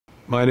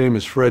My name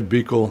is Fred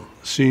Beekle,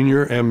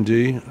 Senior,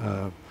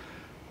 MD.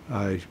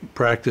 I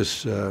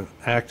practice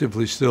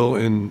actively still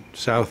in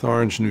South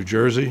Orange, New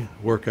Jersey,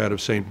 work out of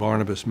St.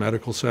 Barnabas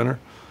Medical Center.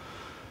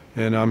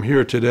 And I'm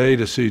here today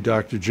to see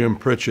Dr. Jim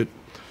Pritchett,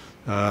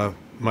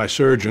 my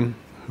surgeon,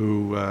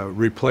 who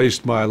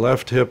replaced my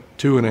left hip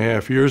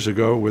 2.5 years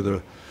ago with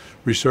a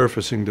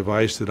resurfacing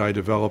device that I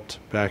developed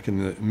back in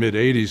the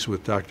mid-'80s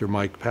with Dr.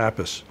 Mike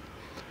Pappas.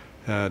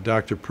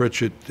 Dr.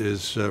 Pritchett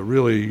is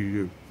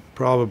really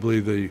probably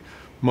the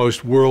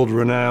most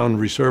world-renowned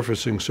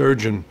resurfacing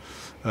surgeon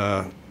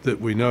that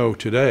we know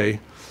today,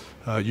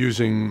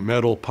 using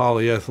metal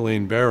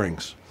polyethylene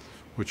bearings,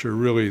 which are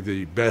really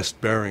the best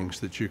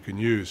bearings that you can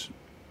use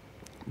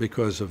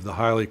because of the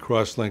highly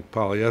cross-linked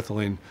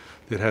polyethylene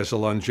that has a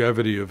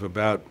longevity of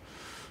about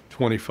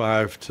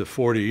 25 to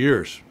 40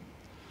 years.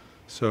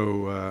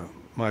 So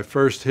my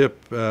first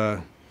hip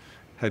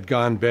had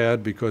gone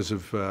bad because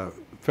of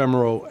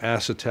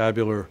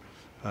femoral-acetabular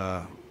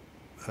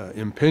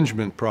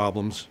impingement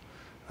problems.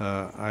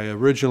 I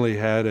originally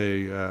had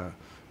a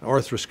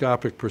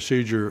arthroscopic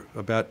procedure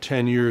about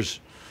 10 years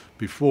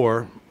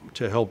before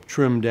to help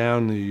trim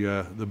down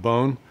the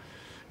bone.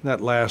 And that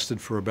lasted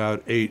for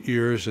about 8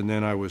 years, and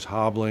then I was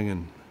hobbling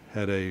and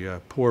had a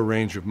poor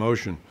range of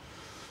motion.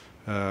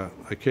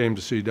 I came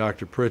to see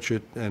Dr.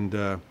 Pritchett,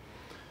 and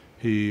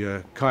he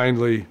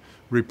kindly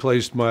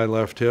replaced my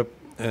left hip,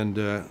 and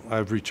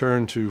I've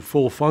returned to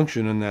full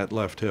function in that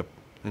left hip,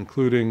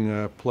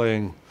 including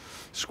playing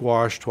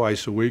squash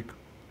twice a week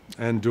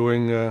and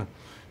doing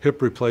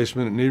hip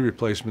replacement and knee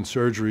replacement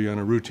surgery on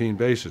a routine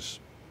basis.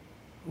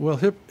 Well,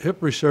 hip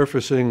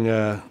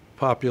resurfacing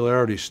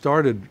popularity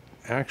started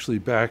actually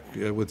back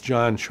with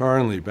John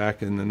Charnley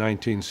back in the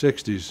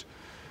 1960s.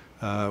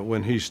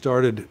 When he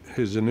started,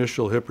 his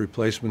initial hip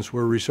replacements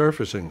were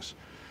resurfacings.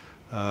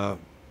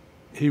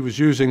 He was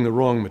using the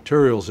wrong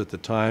materials at the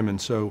time,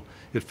 and so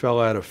it fell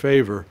out of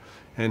favor,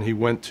 and he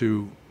went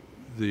to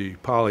the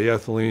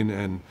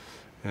polyethylene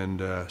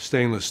and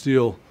stainless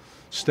steel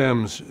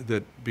stems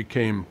that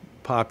became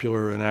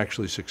popular and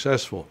actually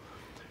successful.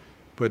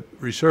 But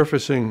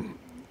resurfacing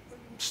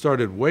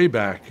started way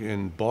back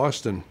in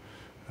Boston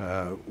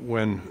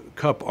when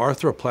cup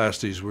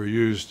arthroplasties were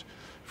used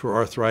for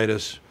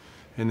arthritis,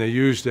 and they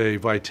used a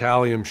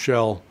Vitalium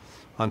shell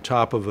on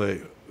top of a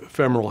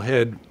femoral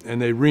head,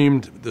 and they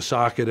reamed the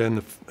socket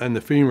and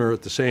the femur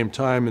at the same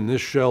time, and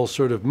this shell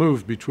sort of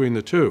moved between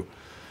the two.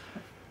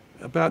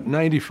 About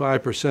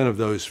 95% of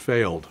those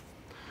failed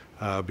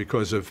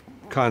because of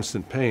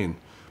constant pain,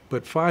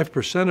 but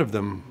 5% of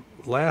them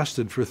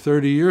lasted for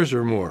 30 years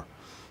or more.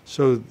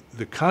 So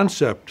the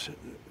concept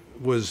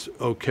was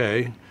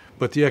okay,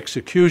 but the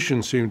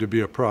execution seemed to be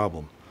a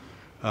problem.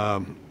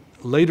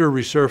 Later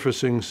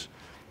resurfacings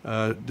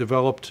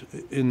developed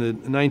in the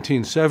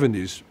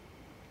 1970s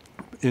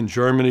in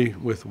Germany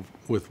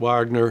with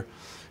Wagner,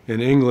 in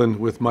England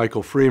with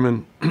Michael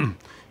Freeman,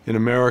 in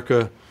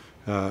America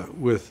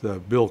with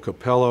Bill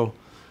Capello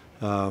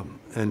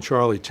and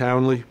Charlie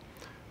Townley.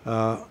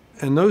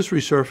 And those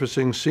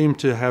resurfacings seemed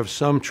to have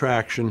some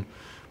traction,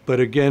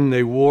 but again,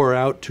 they wore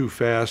out too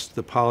fast.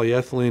 The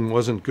polyethylene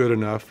wasn't good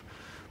enough.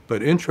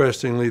 But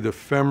interestingly, the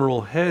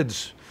femoral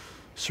heads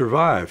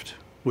survived,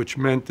 which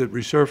meant that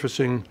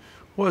resurfacing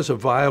was a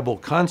viable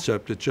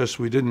concept. It's just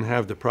we didn't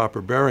have the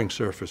proper bearing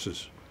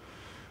surfaces.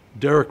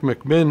 Derek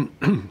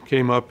McMinn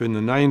came up in the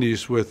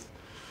 90s with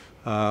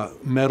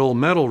metal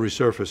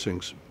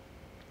resurfacings.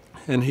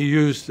 And he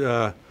used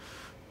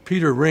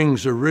Peter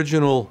Ring's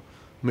original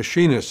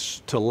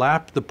machinists to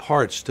lap the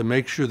parts to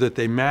make sure that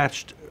they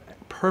matched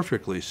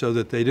perfectly so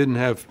that they didn't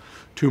have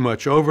too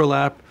much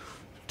overlap,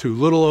 too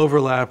little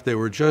overlap. They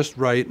were just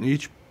right, and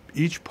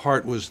each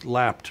part was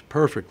lapped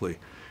perfectly.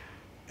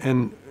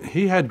 And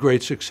he had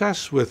great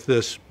success with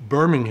this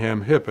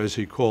Birmingham hip, as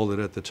he called it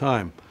at the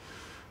time.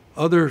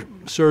 Other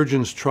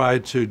surgeons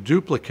tried to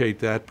duplicate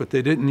that, but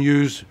they didn't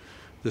use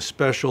the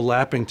special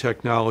lapping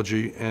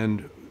technology,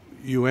 and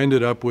you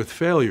ended up with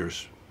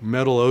failures,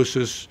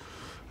 metallosis,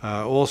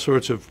 all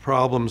sorts of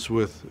problems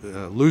with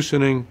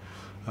loosening.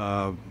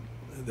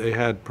 They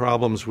had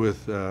problems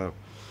with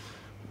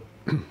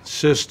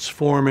cysts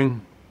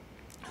forming.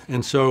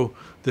 And so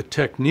the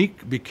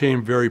technique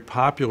became very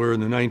popular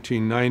in the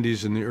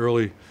 1990s and the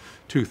early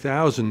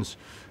 2000s,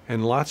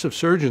 and lots of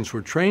surgeons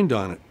were trained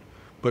on it.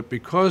 But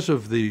because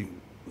of the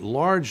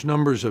large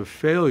numbers of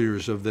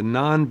failures of the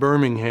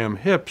non-Birmingham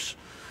hips,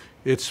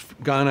 it's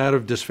gone out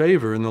of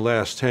disfavor in the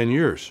last 10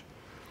 years.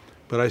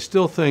 But I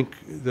still think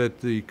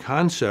that the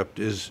concept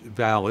is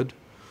valid,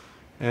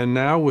 and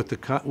now with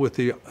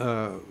the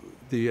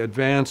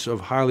advance of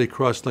highly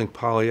cross-linked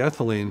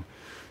polyethylene,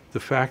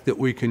 the fact that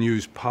we can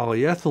use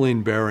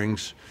polyethylene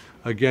bearings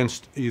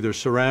against either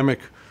ceramic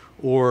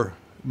or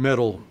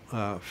metal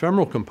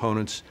femoral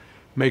components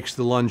makes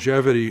the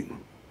longevity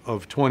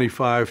of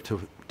 25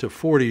 to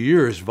 40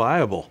 years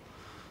viable.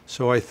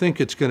 So I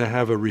think it's going to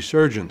have a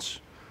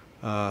resurgence.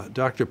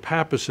 Dr.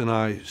 Pappas and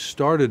I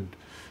started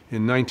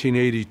in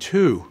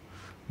 1982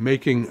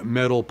 making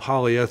metal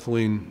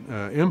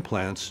polyethylene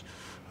implants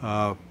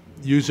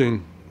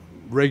using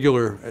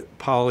regular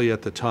poly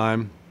at the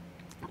time,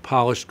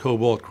 polished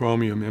cobalt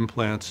chromium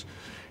implants,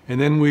 and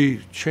then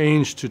we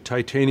changed to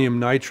titanium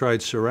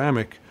nitride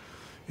ceramic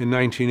in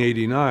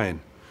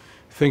 1989,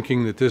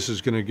 thinking that this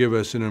is going to give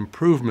us an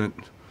improvement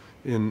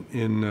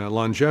in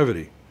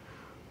longevity.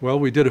 Well,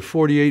 we did a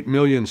 48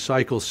 million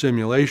cycle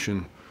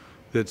simulation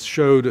that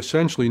showed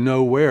essentially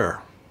no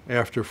wear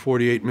after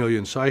 48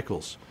 million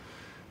cycles.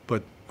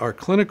 But our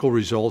clinical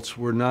results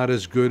were not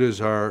as good as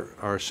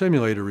our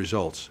simulator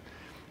results.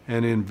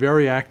 And in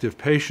very active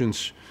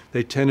patients,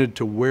 they tended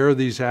to wear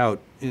these out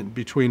in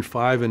between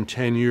 5 and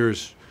 10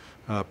 years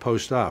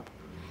post-op.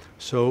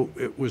 So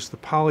it was the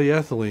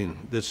polyethylene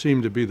that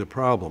seemed to be the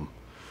problem.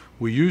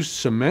 We used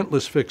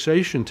cementless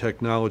fixation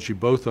technology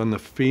both on the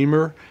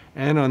femur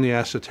and on the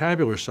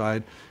acetabular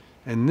side,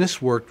 and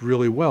this worked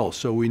really well.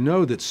 So we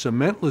know that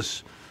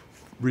cementless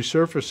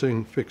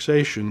resurfacing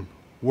fixation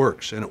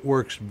works, and it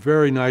works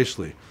very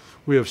nicely.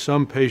 We have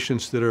some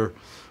patients that are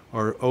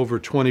over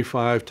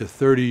 25 to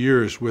 30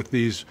 years with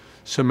these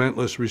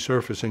cementless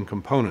resurfacing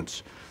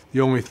components.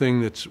 The only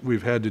thing that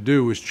we've had to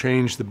do is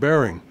change the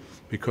bearing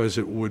because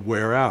it would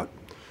wear out.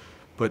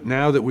 But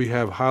now that we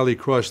have highly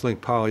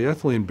cross-linked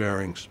polyethylene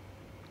bearings,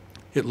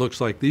 it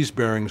looks like these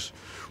bearings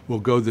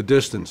will go the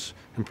distance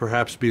and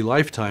perhaps be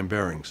lifetime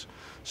bearings.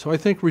 So I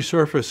think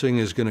resurfacing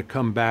is going to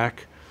come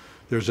back.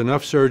 There's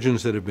enough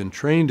surgeons that have been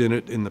trained in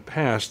it in the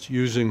past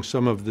using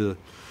some of the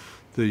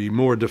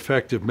more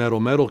defective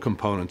metal-metal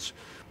components,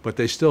 but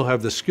they still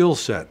have the skill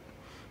set.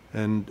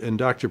 And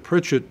Dr.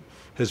 Pritchett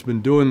has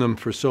been doing them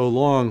for so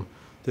long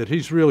that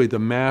he's really the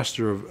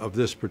master of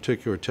this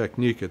particular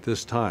technique at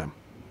this time.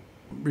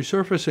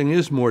 Resurfacing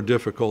is more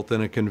difficult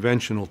than a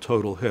conventional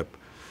total hip.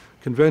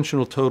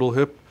 Conventional total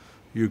hip,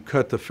 you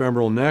cut the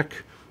femoral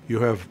neck,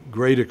 you have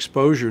great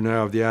exposure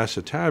now of the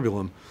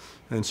acetabulum,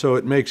 and so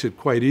it makes it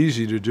quite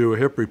easy to do a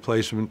hip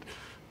replacement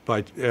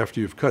after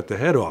you've cut the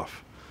head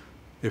off.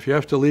 If you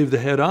have to leave the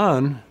head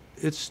on,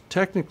 it's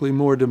technically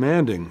more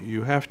demanding.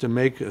 You have to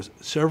make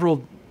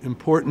several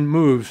important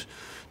moves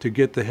to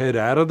get the head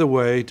out of the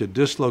way, to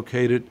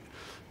dislocate it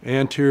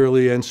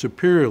anteriorly and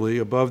superiorly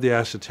above the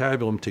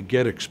acetabulum to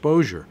get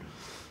exposure.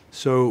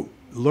 So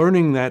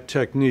learning that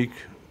technique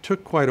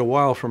took quite a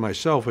while for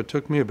myself. It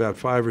took me about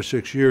 5 or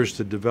 6 years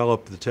to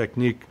develop the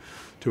technique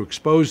to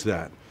expose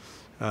that.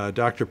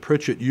 Dr.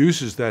 Pritchett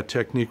uses that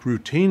technique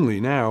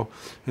routinely now,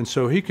 and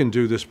so he can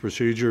do this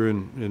procedure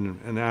in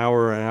an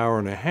hour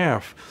and a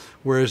half,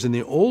 whereas in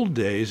the old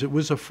days it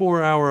was a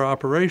 4-hour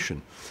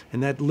operation,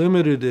 and that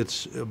limited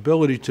its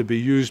ability to be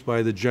used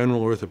by the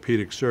general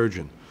orthopedic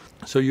surgeon.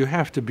 So you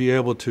have to be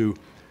able to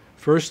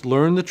first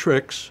learn the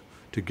tricks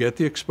to get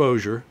the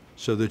exposure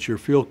so that you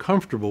feel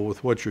comfortable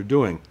with what you're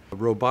doing.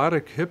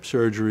 Robotic hip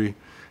surgery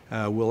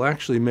will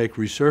actually make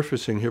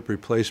resurfacing hip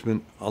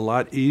replacement a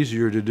lot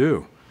easier to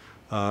do.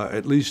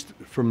 At least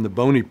from the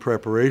bony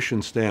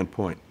preparation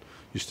standpoint.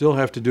 You still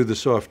have to do the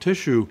soft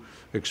tissue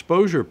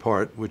exposure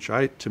part, which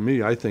to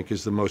me, I think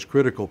is the most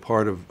critical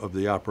part of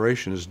the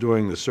operation, is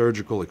doing the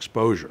surgical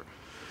exposure.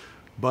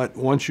 But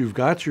once you've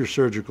got your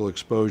surgical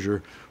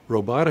exposure,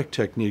 robotic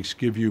techniques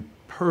give you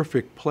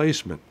perfect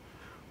placement.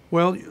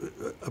 Well,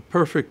 a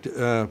perfect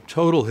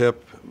total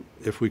hip,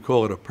 if we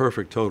call it a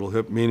perfect total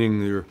hip,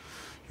 meaning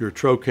your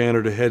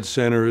trochanter to head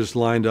center is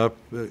lined up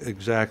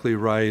exactly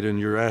right, and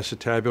your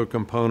acetabular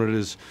component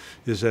is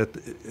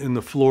in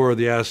the floor of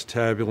the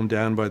acetabulum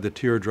down by the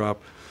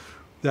teardrop.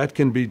 That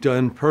can be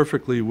done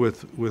perfectly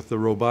with the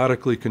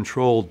robotically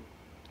controlled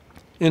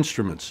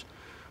instruments.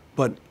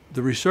 But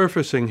the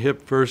resurfacing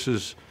hip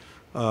versus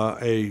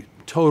a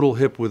total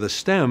hip with a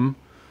stem,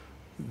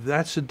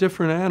 that's a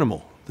different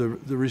animal. The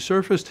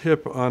resurfaced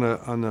hip on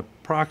the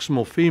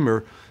proximal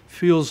femur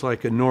feels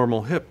like a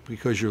normal hip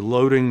because you're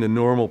loading the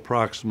normal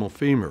proximal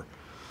femur.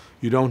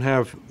 You don't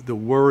have the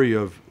worry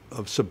of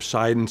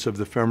subsidence of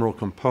the femoral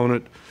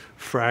component,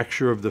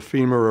 fracture of the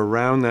femur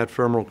around that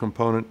femoral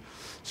component.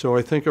 So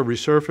I think a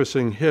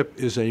resurfacing hip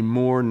is a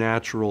more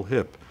natural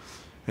hip.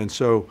 And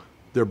so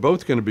they're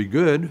both going to be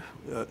good.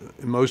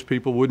 Most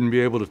people wouldn't be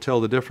able to tell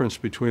the difference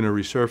between a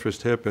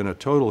resurfaced hip and a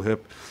total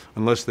hip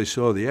unless they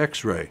saw the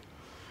X-ray.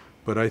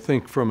 But I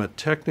think from a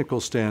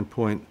technical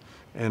standpoint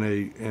and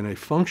a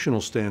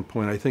functional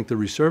standpoint, I think the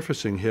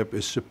resurfacing hip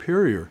is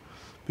superior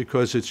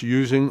because it's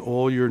using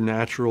all your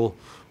natural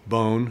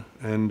bone,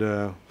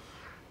 and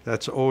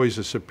that's always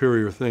a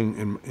superior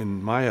thing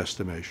in my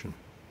estimation.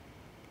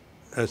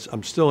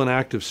 I'm still an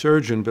active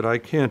surgeon, but I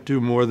can't do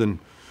more than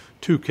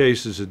 2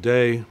 cases a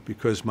day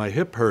because my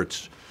hip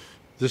hurts.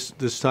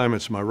 This time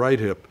it's my right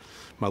hip.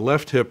 My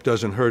left hip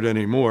doesn't hurt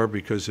anymore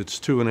because it's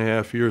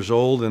 2.5 years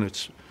old and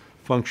it's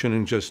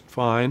functioning just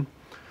fine.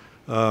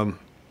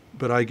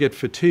 But I get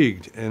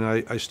fatigued and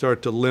I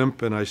start to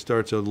limp and I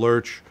start to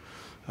lurch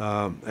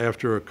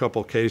after a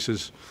couple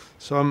cases.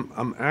 So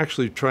I'm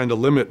actually trying to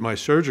limit my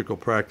surgical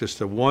practice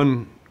to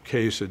 1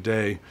 case a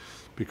day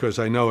because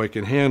I know I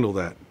can handle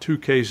that. 2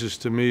 cases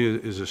to me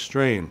is a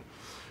strain.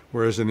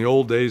 Whereas in the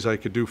old days I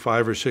could do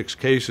 5 or 6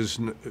 cases,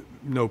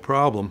 no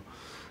problem,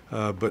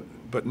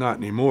 but not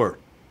anymore.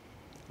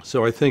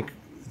 So I think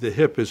the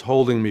hip is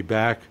holding me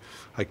back.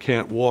 I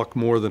can't walk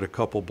more than a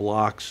couple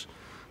blocks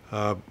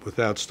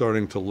without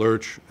starting to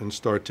lurch and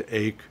start to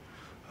ache.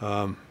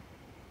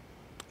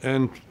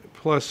 And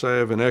plus I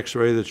have an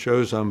x-ray that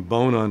shows I'm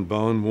bone on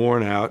bone,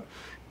 worn out,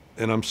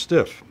 and I'm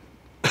stiff.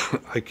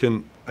 I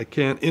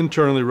can't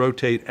internally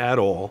rotate at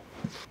all,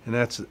 and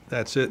that's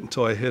it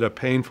until I hit a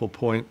painful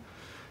point.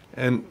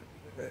 And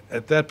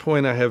at that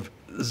point I have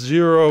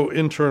zero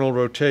internal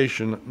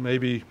rotation,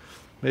 maybe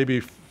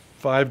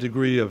 5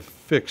 degrees of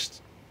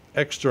fixed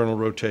external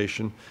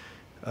rotation.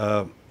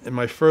 And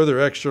my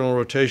further external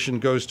rotation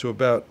goes to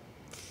about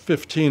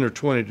 15 or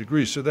 20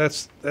 degrees. So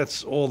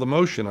that's all the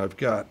motion I've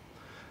got.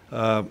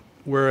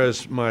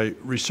 Whereas my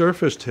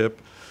resurfaced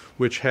hip,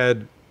 which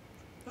had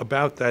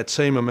about that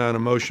same amount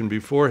of motion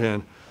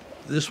beforehand,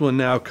 this one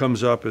now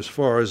comes up as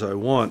far as I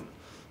want.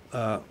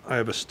 I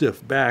have a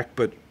stiff back,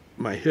 but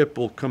my hip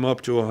will come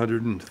up to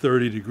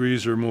 130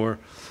 degrees or more.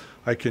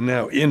 I can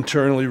now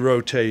internally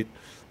rotate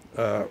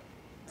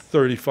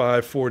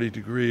 35, 40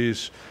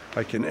 degrees.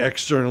 I can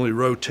externally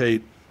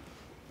rotate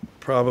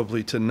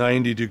probably to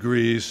 90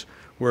 degrees,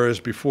 whereas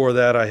before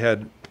that I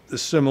had a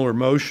similar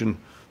motion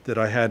that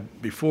I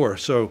had before.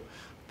 So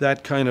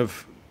that kind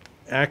of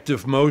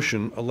active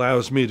motion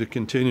allows me to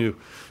continue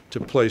to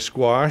play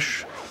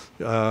squash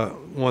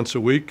once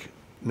a week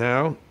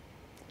now,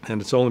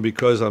 and it's only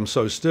because I'm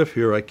so stiff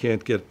here I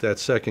can't get that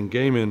second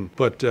game in.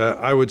 But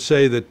I would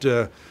say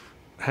that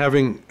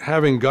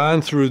having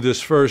gone through this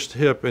first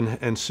hip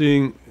and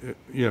seeing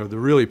the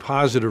really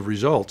positive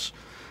results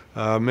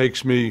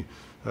makes me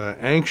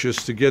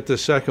anxious to get the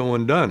second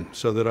one done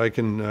so that I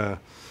can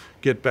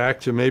get back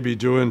to maybe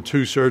doing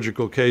 2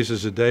 surgical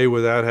cases a day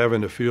without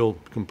having to feel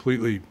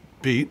completely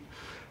beat,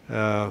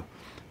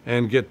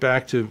 and get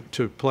back to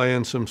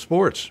playing some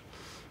sports.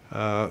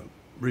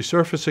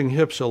 Resurfacing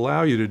hips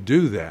allow you to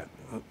do that.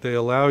 They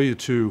allow you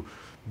to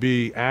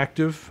be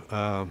active.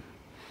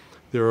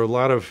 There are a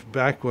lot of,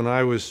 back when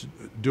I was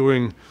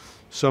doing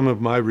some of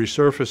my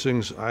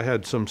resurfacings, I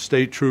had some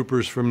state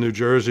troopers from New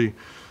Jersey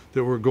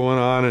that were going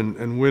on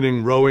and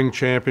winning rowing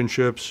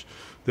championships.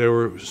 There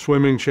were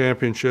swimming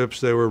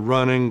championships. They were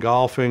running,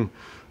 golfing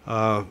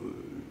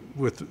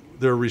with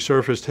their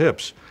resurfaced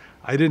hips.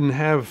 I didn't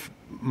have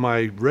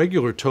my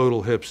regular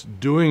total hips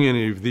doing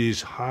any of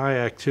these high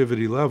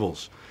activity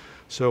levels.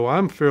 So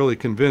I'm fairly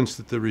convinced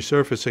that the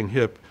resurfacing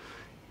hip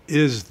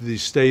is the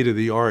state of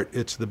the art.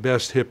 It's the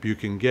best hip you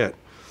can get,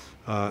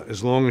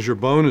 as long as your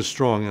bone is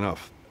strong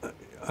enough.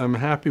 I'm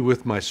happy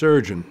with my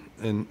surgeon,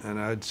 and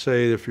I'd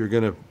say if you're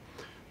going to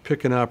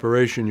pick an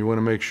operation, you want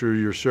to make sure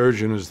your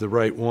surgeon is the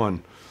right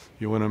one.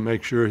 You want to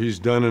make sure he's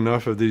done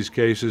enough of these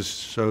cases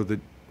so that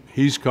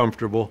he's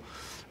comfortable,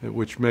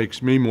 which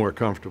makes me more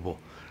comfortable.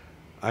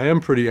 I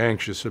am pretty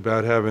anxious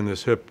about having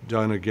this hip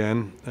done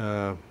again,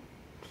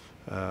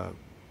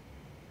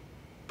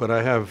 but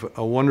I have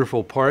a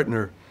wonderful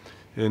partner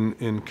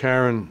in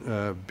Karen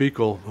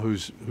Beekle,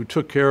 who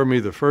took care of me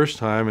the first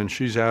time, and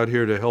she's out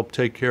here to help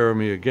take care of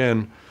me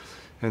again.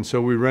 And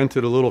so we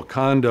rented a little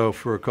condo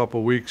for a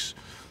couple weeks,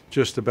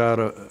 just about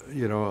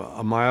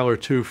a mile or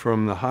two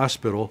from the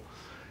hospital,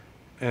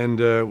 and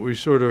we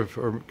sort of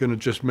are going to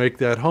just make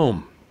that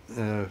home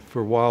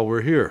for while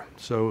we're here.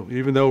 So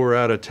even though we're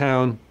out of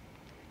town,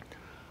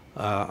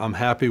 I'm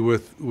happy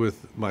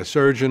with my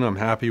surgeon. I'm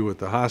happy with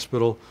the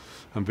hospital.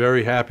 I'm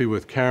very happy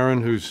with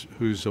Karen,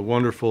 who's a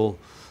wonderful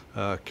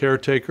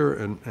caretaker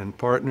and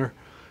partner,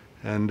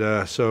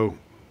 and so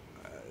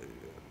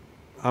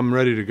I'm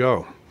ready to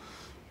go.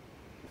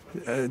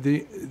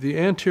 The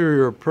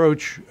anterior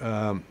approach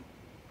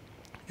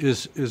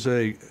is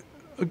a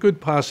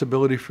good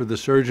possibility for the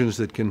surgeons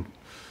that can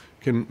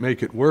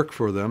make it work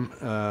for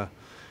them.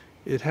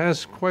 It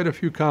has quite a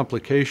few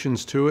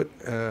complications to it.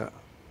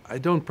 I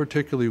don't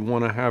particularly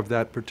want to have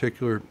that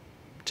particular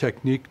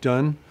technique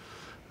done,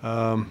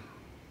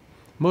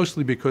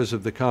 mostly because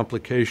of the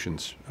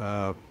complications.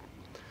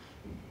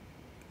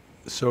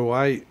 So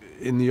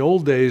in the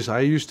old days, I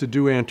used to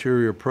do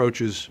anterior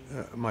approaches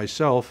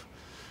myself,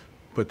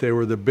 but they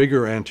were the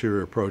bigger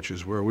anterior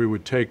approaches where we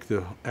would take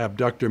the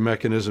abductor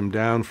mechanism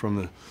down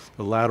from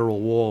the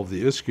lateral wall of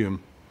the ischium,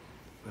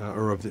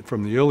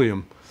 from the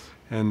ilium,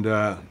 and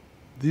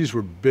these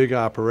were big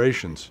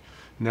operations.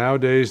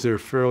 Nowadays, they're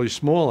fairly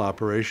small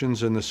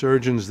operations, and the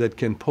surgeons that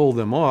can pull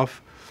them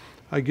off,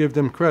 I give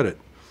them credit.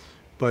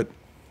 But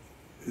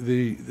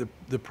the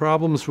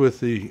problems with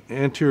the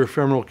anterior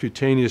femoral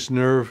cutaneous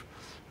nerve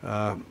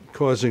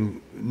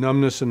causing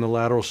numbness in the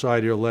lateral side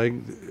of your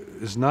leg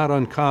is not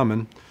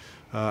uncommon.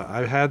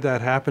 I've had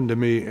that happen to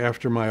me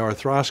after my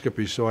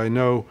arthroscopy, so I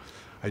know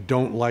I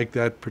don't like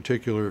that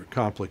particular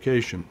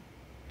complication.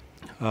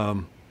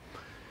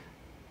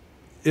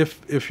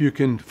 If you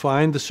can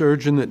find the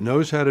surgeon that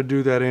knows how to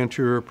do that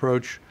anterior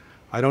approach,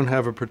 I don't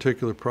have a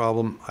particular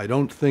problem. I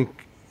don't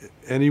think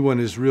anyone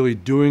is really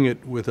doing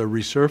it with a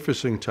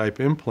resurfacing type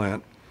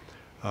implant.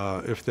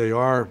 If they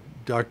are,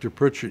 Dr.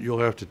 Pritchett, you'll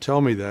have to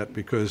tell me that,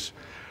 because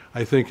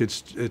I think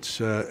it's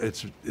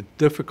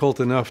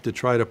difficult enough to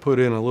try to put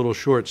in a little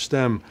short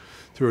stem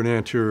through an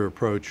anterior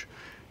approach.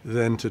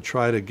 than to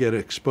try to get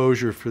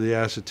exposure for the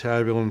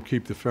acetabulum,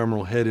 keep the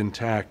femoral head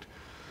intact.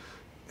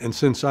 And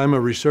since I'm a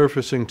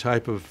resurfacing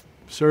type of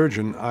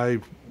surgeon, I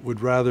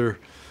would rather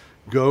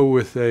go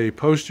with a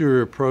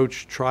posterior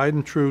approach, tried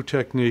and true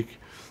technique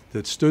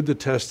that stood the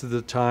test of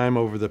the time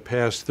over the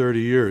past 30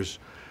 years,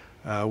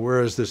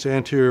 whereas this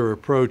anterior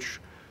approach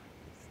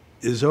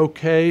is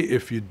okay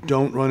if you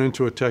don't run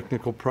into a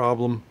technical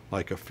problem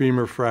like a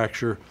femur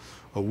fracture,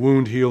 a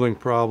wound healing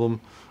problem,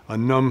 a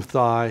numb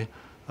thigh,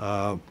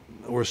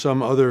 or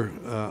some other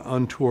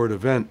untoward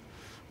event,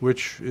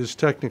 which is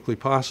technically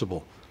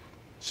possible.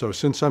 So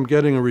since I'm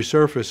getting a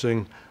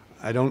resurfacing,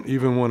 I don't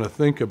even want to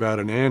think about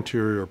an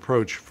anterior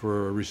approach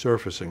for a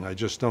resurfacing. I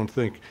just don't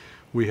think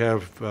we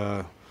have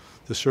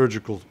the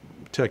surgical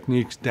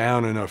techniques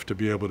down enough to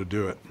be able to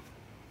do it.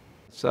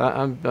 So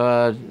I'm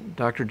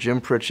Dr.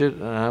 Jim Pritchett,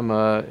 and I'm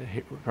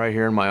right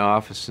here in my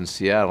office in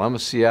Seattle. I'm a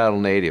Seattle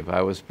native.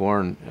 I was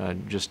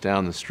born just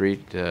down the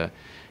street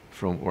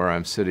from where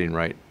I'm sitting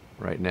right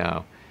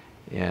now.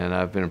 And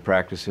I've been in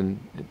practice in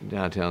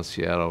downtown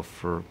Seattle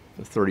for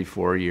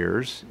 34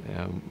 years,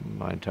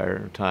 my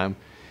entire time.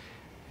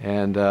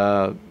 And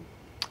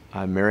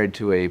I'm married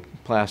to a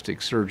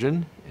plastic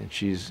surgeon, and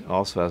she's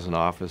also has an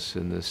office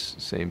in this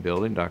same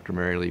building, Dr.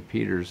 Mary Lee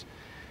Peters,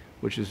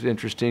 which is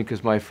interesting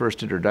because my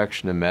first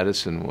introduction to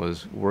medicine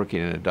was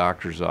working in a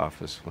doctor's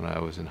office when I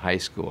was in high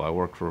school. I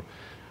worked for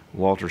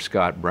Walter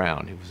Scott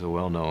Brown. He was a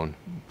well-known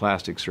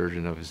plastic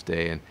surgeon of his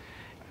day, and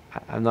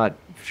I'm not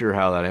sure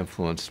how that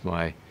influenced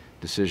my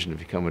decision to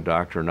become a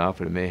doctor or not,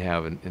 but it may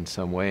have in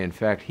some way. In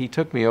fact, he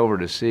took me over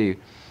to see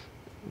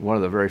one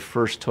of the very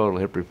first total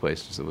hip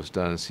replacements that was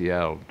done in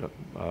Seattle.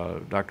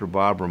 Dr.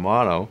 Bob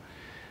Romano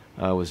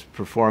was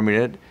performing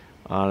it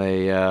on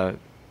a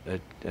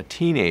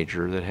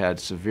teenager that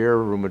had severe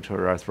rheumatoid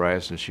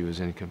arthritis, and she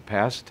was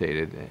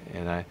incapacitated.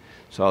 And I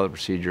saw the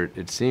procedure.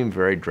 It seemed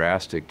very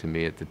drastic to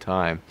me at the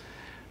time.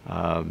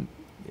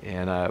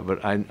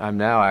 But I'm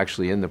now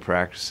actually in the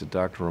practice that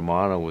Dr.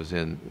 Romano was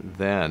in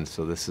then,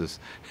 so this is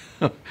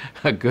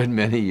a good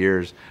many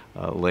years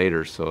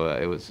later. So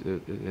it was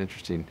an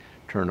interesting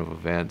turn of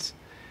events.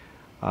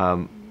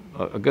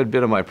 A good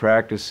bit of my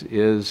practice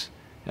is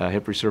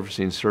hip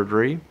resurfacing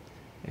surgery,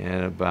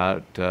 and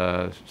about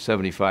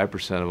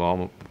 75% of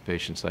all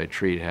patients I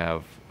treat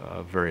have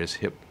various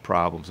hip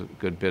problems. A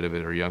good bit of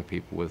it are young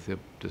people with hip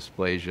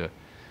dysplasia.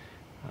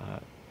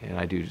 And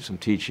I do some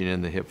teaching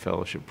in the hip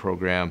fellowship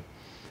program,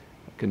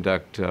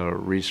 conduct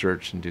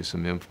research, and do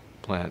some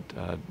implant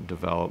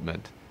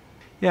development.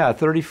 Yeah,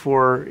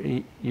 34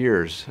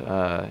 years,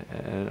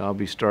 and I'll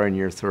be starting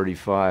year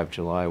 35,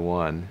 July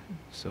 1,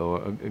 so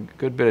a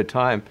good bit of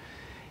time.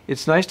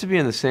 It's nice to be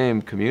in the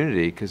same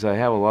community because I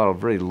have a lot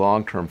of really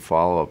long-term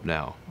follow-up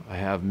now. I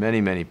have many,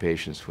 many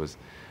patients with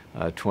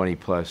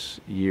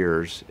 20-plus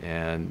years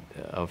and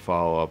of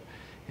follow-up,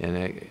 and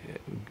a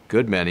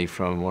good many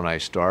from when I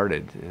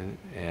started,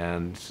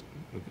 and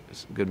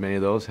a good many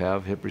of those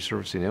have hip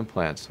resurfacing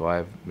implants, so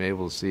I've been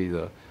able to see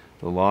the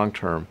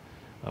long-term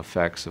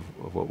effects of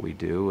what we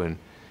do, and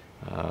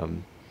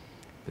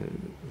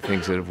the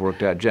things that have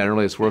worked out.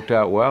 Generally, it's worked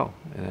out well,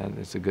 and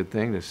it's a good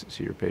thing to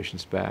see your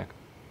patients back.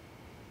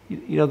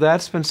 You know,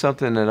 that's been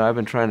something that I've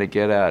been trying to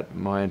get at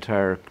my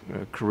entire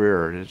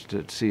career, is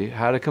to see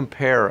how to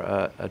compare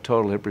a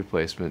total hip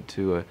replacement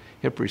to a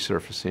hip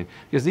resurfacing,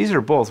 because these are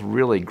both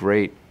really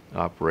great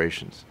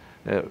operations.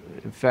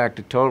 In fact,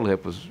 a total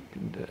hip was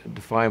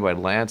defined by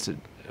Lancet,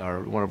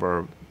 one of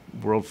our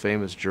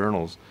world-famous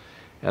journals,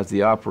 as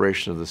the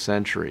operation of the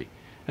century.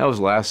 That was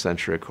last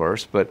century, of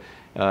course, but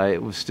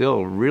it was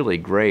still really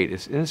great.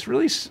 It's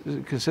really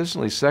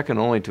consistently second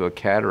only to a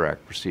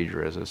cataract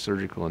procedure as a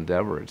surgical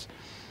endeavor. It's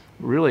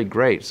really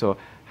great. So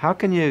how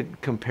can you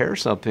compare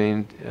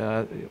something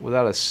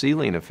without a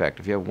ceiling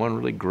effect? If you have one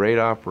really great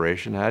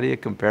operation, how do you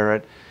compare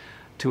it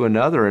to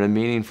another in a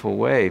meaningful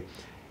way?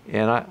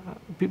 And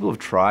people have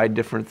tried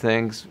different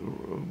things.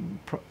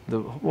 The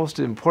most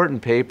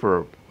important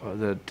paper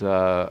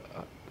that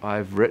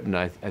I've written,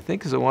 I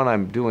think, is the one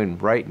I'm doing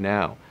right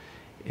now.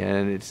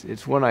 And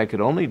it's one I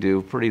could only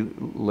do pretty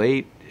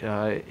late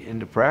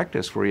into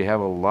practice, where you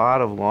have a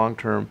lot of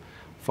long-term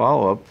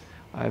follow-up.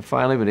 I've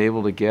finally been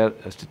able to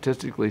get a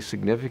statistically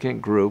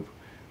significant group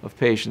of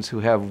patients who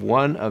have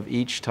one of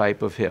each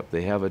type of hip.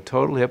 They have a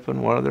total hip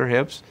in one of their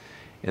hips,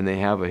 and they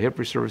have a hip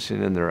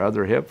resurfacing in their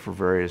other hip for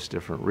various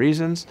different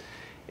reasons,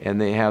 and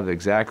they have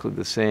exactly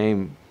the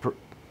same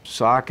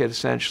socket,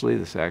 essentially.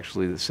 It's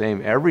actually the same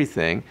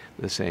everything.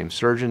 The same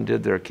surgeon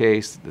did their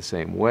case the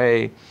same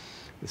way,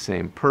 the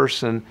same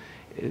person.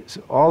 It's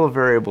all the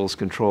variables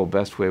controlled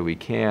best way we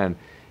can.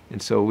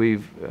 And so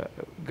we've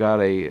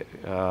got a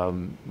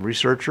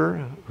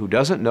researcher who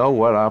doesn't know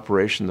what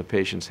operation the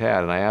patients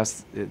had, and I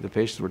asked, the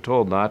patients were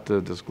told not to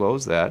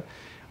disclose that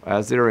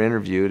as they were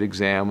interviewed,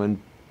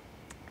 examined,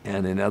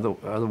 and then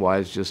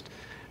otherwise just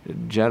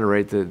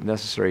generate the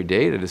necessary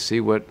data to see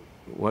what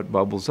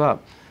bubbles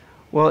up.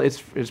 Well,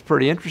 it's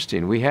pretty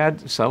interesting. We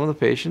had some of the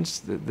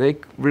patients that they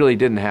really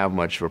didn't have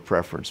much of a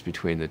preference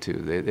between the two.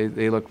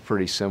 They looked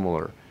pretty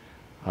similar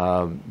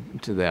to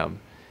them.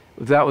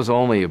 That was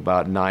only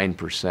about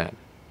 9%.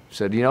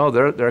 Said, you know,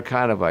 they're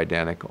kind of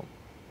identical.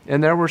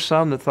 And there were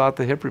some that thought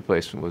the hip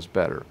replacement was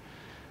better.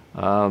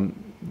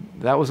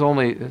 That was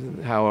only,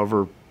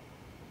 however,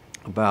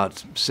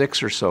 about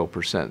 6 or so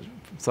percent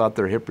thought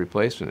their hip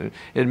replacement. And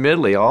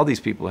admittedly, all these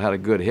people had a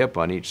good hip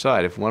on each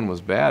side. If one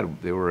was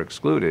bad, they were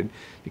excluded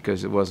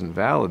because it wasn't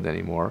valid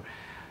anymore.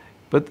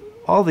 But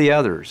all the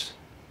others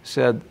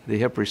said the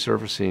hip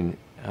resurfacing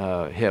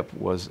hip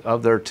was,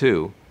 of their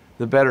two,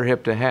 the better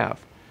hip to have.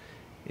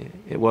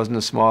 It wasn't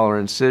a smaller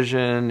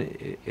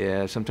incision.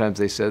 Sometimes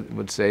they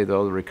would say,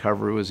 though, the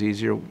recovery was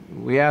easier.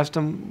 We asked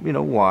them, you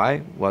know,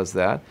 why was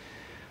that?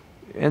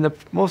 And the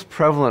most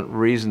prevalent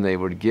reason they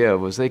would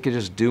give was they could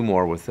just do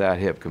more with that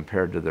hip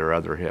compared to their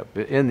other hip.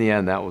 In the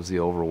end, that was the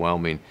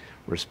overwhelming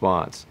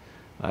response.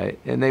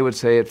 And they would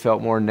say it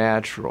felt more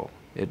natural.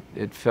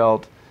 It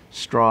felt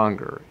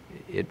stronger.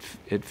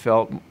 It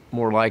felt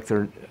more like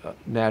their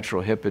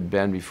natural hip had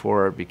been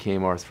before it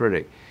became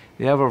arthritic.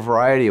 They have a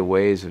variety of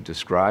ways of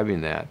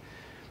describing that.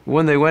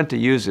 When they went to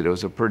use it, it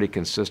was a pretty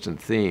consistent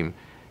theme.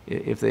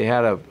 If they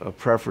had a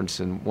preference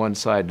in one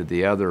side to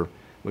the other,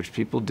 which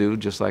people do,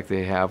 just like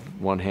they have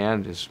one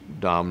hand is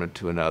dominant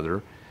to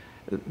another,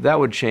 that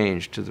would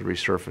change to the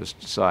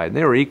resurfaced side. And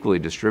they were equally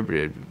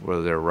distributed,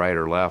 whether they're right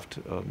or left,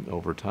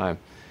 over time.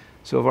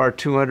 So of our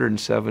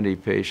 270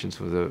 patients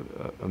with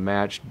a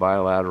matched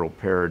bilateral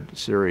paired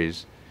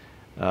series,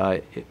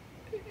 I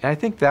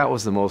think that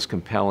was the most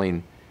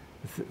compelling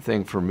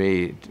thing for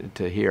me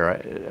to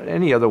hear.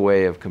 Any other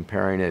way of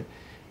comparing it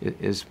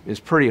is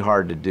pretty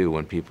hard to do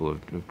when people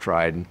have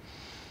tried.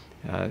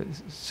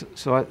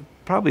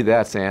 Probably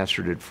that's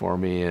answered it for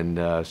me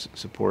and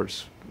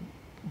supports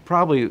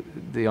probably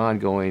the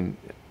ongoing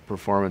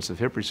performance of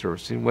hip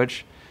resurfacing,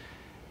 which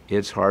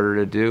it's harder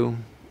to do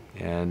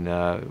and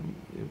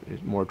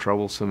it's more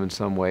troublesome in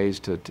some ways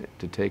to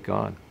take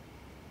on.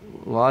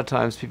 A lot of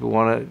times people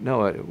want to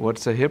know,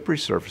 what's a hip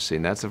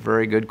resurfacing? That's a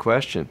very good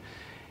question.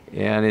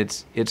 And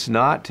it's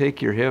not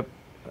take your hip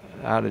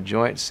out of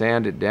joint,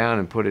 sand it down,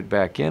 and put it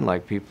back in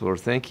like people are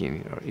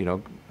thinking. You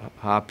know,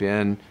 hop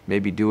in,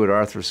 maybe do it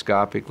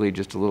arthroscopically,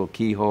 just a little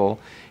keyhole.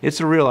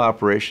 It's a real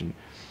operation.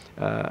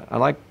 I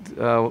like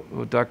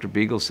what Dr.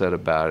 Beagle said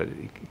about it.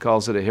 He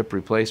calls it a hip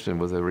replacement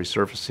with a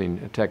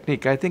resurfacing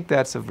technique. I think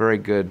that's a very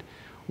good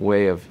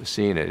way of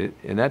seeing it.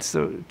 And that's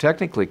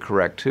technically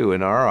correct, too.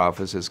 In our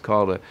office, it's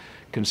called a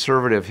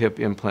conservative hip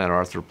implant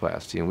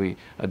arthroplasty, and we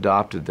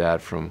adopted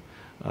that from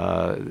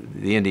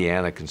the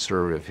Indiana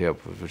conservative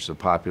hip, which was a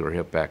popular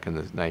hip back in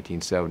the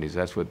 1970s.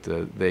 That's what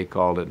they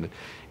called it, and it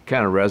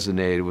kind of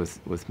resonated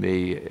with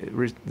me.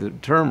 The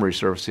term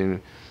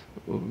resurfacing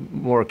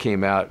more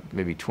came out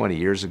maybe 20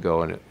 years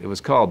ago, and it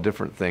was called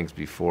different things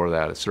before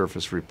that, a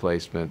surface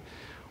replacement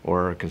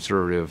or a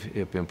conservative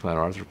hip implant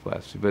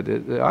arthroplasty. But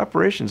the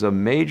operation's a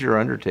major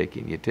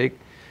undertaking. You take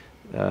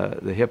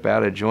the hip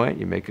out of joint,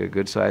 you make a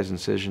good size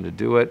incision to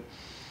do it.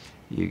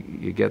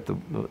 You get the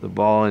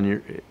ball in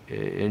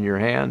your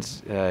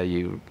hands,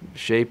 you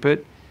shape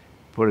it,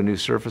 put a new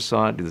surface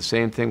on it, do the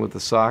same thing with the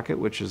socket,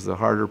 which is the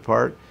harder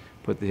part,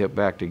 put the hip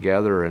back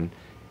together, and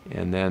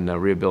then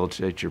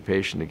rehabilitate your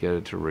patient to get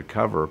it to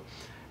recover.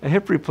 A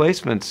hip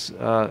replacement's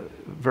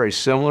very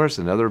similar. It's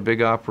another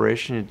big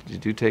operation. You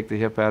do take the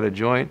hip out of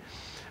joint,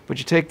 but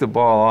you take the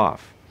ball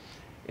off.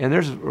 And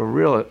there's a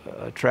real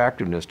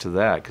attractiveness to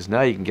that, because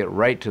now you can get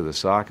right to the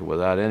socket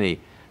without any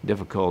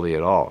difficulty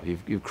at all.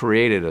 You've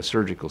created a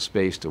surgical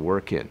space to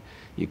work in.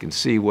 You can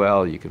see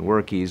well, you can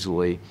work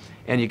easily,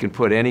 and you can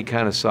put any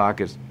kind of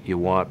socket you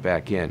want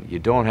back in. You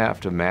don't have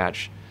to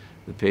match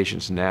the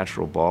patient's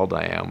natural ball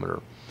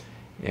diameter.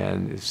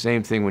 And the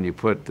same thing when you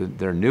put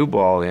their new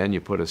ball in,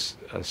 you put a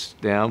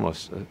stem, a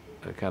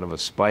kind of a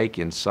spike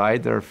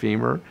inside their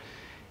femur,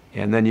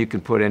 and then you can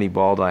put any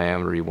ball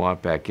diameter you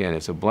want back in.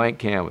 It's a blank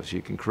canvas.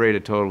 You can create a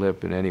total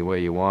hip in any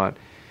way you want.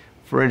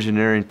 For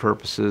engineering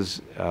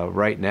purposes,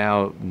 right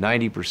now,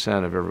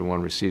 90% of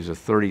everyone receives a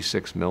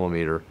 36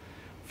 millimeter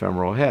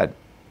femoral head.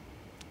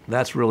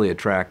 That's really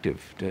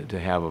attractive to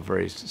have a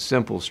very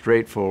simple,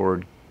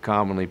 straightforward,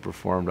 commonly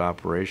performed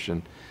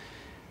operation.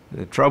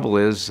 The trouble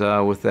is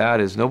with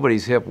that is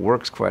nobody's hip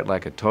works quite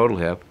like a total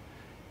hip.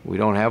 We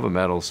don't have a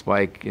metal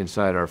spike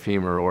inside our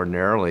femur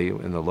ordinarily,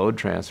 and the load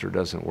transfer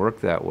doesn't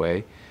work that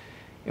way.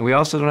 And we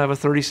also don't have a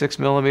 36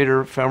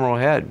 millimeter femoral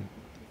head.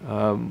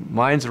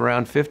 Mine's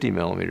around 50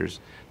 millimeters.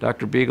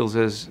 Dr. Beagle's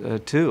is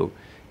too.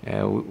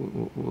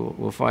 And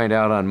we'll find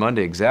out on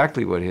Monday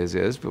exactly what his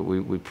is, but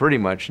we pretty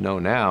much know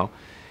now.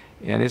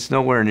 And it's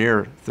nowhere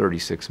near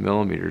 36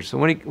 millimeters. So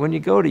when you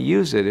go to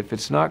use it, if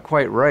it's not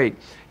quite right,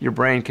 your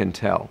brain can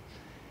tell.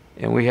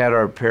 And we had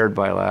our paired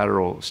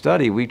bilateral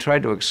study. We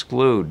tried to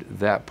exclude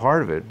that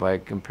part of it by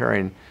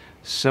comparing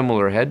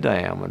similar head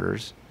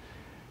diameters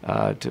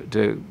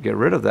to get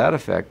rid of that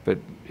effect. But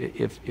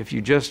if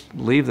you just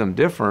leave them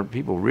different,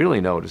 people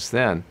really notice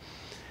then.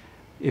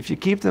 If you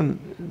keep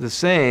them the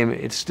same,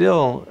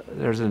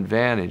 there's an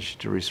advantage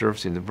to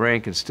resurfacing. The brain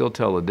can still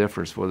tell the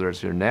difference whether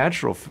it's your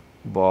natural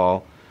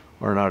ball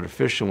or an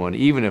artificial one,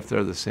 even if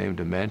they're the same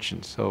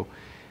dimensions. So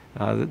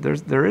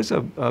There is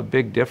a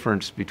big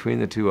difference between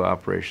the two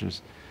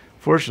operations.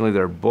 Fortunately,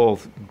 they're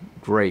both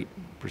great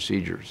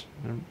procedures,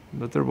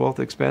 but they're both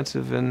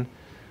expensive, and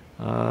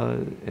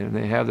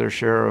they have their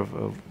share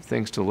of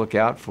things to look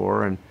out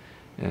for, and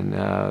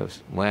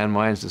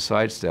landmines to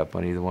sidestep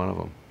on either one of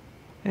them.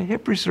 And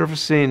hip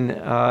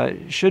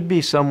resurfacing should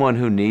be someone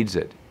who needs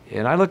it.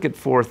 And I look at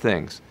four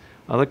things.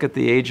 I look at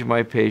the age of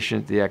my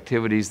patient, the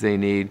activities they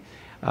need.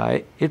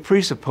 It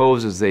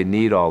presupposes they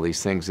need all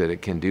these things that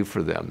it can do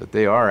for them, that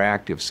they are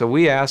active. So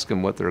we ask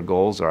them what their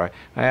goals are.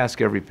 I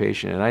ask every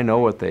patient, and I know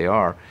what they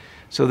are.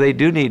 So they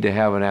do need to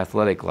have an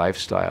athletic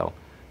lifestyle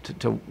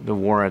to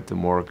warrant the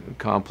more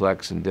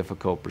complex and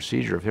difficult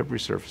procedure of hip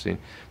resurfacing.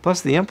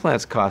 Plus, the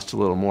implants cost a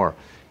little more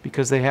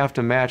because they have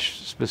to match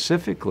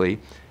specifically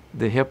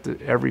the hip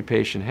that every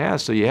patient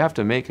has. So you have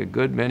to make a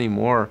good many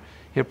more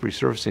hip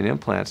resurfacing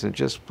implants, and it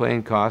just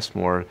plain costs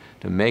more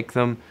to make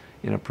them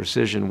in a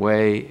precision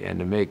way and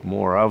to make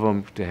more of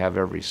them, to have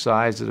every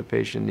size that a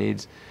patient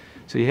needs.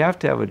 So you have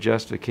to have a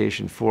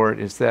justification for it.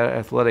 It's that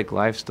athletic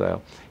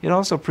lifestyle. It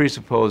also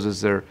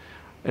presupposes they're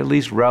at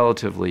least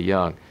relatively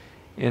young.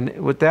 And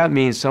what that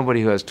means,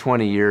 somebody who has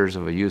 20 years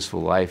of a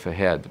useful life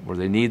ahead, where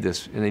they need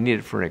this, and they need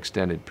it for an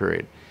extended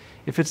period.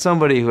 If it's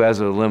somebody who has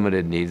a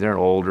limited need, they're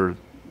older,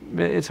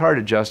 it's hard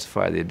to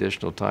justify the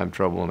additional time,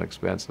 trouble, and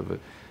expense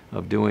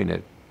of doing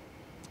it.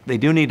 They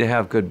do need to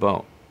have good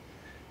bone,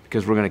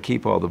 because we're going to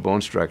keep all the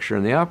bone structure,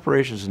 and the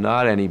operation is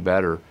not any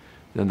better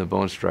than the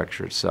bone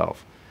structure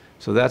itself.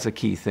 So that's a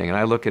key thing. And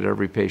I look at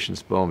every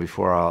patient's bone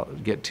before I'll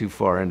get too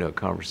far into a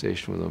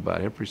conversation with them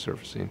about hip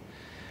resurfacing.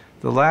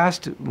 The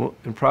last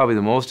and probably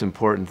the most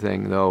important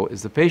thing, though,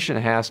 is the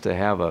patient has to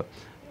have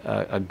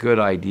a good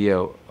idea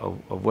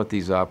of what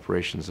these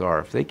operations are.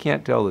 If they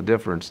can't tell the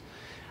difference,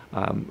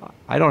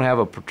 I don't have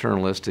a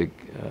paternalistic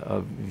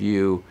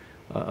view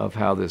of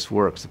how this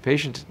works. The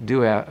patients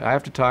I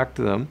have to talk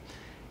to them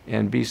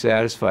and be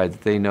satisfied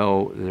that they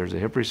know there's a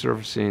hip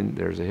resurfacing,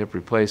 there's a hip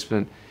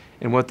replacement,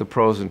 and what the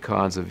pros and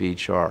cons of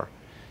each are.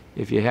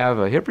 If you have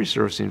a hip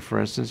resurfacing, for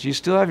instance, you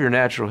still have your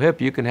natural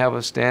hip. You can have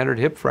a standard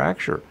hip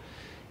fracture.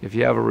 If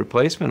you have a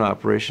replacement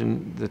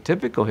operation, the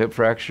typical hip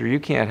fracture you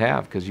can't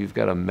have because you've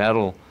got a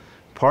metal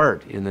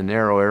part in the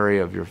narrow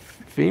area of your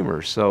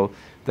femur. So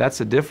that's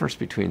the difference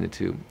between the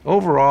two.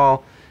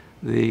 Overall,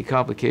 the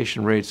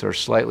complication rates are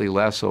slightly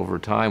less over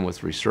time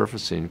with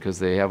resurfacing because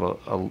they have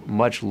a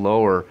much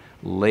lower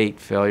late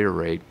failure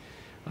rate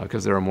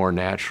because they're a more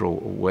natural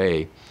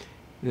way.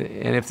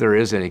 And if there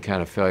is any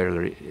kind of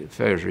failure,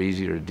 failures are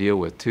easier to deal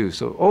with too.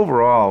 So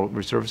overall,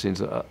 resurfacing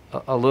is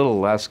a little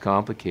less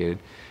complicated,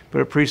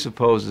 but it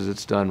presupposes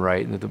it's done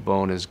right and that the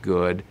bone is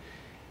good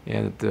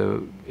and that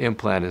the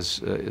implant is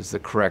the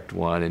correct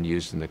one and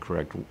used in the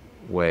correct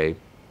way.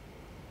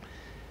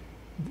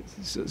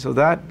 So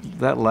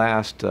that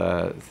last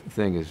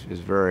thing is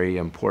very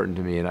important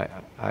to me, and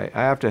I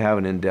have to have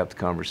an in-depth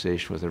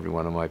conversation with every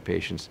one of my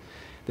patients.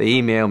 They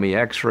email me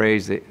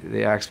x-rays.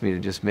 They ask me to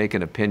just make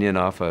an opinion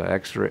off a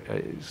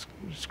x-ray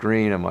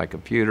screen on my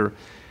computer.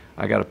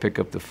 I got to pick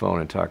up the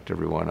phone and talk to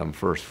every one of them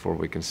first before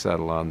we can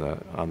settle on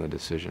the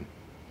decision.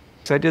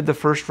 So I did the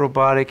first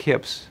robotic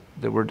hips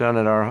that were done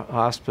at our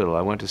hospital.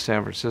 I went to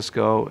San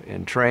Francisco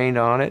and trained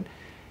on it,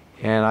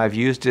 and I've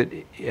used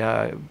it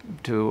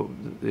to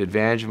the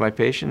advantage of my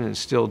patient and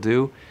still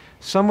do.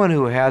 Someone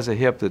who has a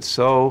hip that's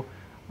so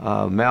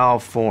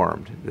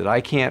malformed that I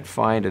can't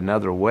find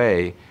another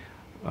way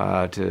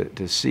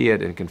to see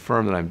it and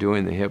confirm that I'm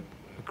doing the hip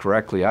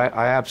correctly,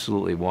 I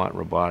absolutely want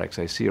robotics.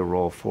 I see a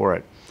role for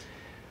it.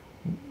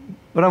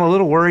 But I'm a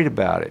little worried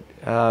about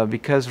it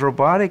because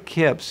robotic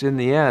hips, in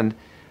the end,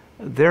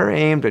 they're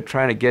aimed at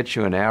trying to get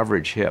you an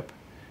average hip.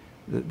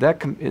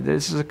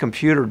 This is a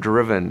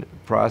computer-driven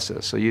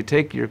process. So you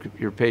take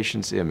your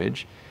patient's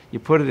image, you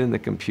put it in the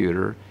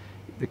computer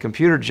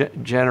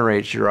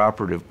generates your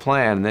operative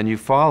plan, and then you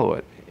follow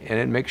it, and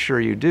it makes sure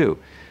you do.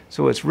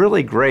 So it's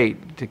really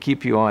great to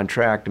keep you on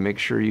track to make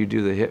sure you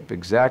do the hip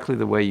exactly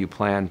the way you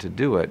plan to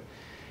do it.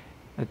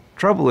 The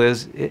trouble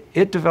is,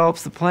 it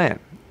develops the plan,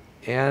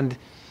 and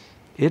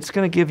it's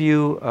going to give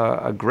you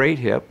a great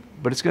hip,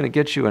 but it's going to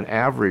get you an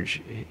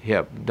average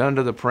hip done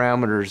to the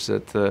parameters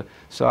that the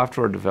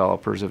software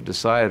developers have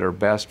decided are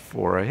best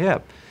for a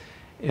hip.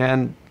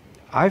 And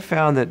I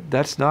found that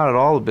that's not at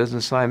all the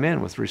business I'm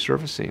in with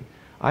resurfacing.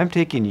 I'm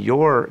taking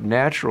your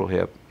natural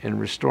hip and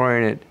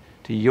restoring it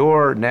to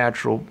your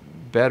natural,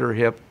 better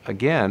hip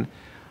again.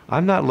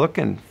 I'm not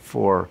looking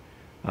for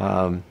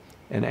an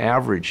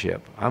average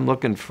hip. I'm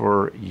looking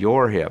for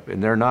your hip,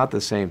 and they're not the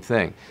same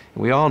thing.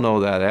 And we all know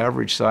that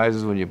average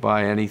sizes when you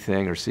buy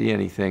anything or see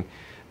anything,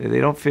 they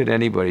don't fit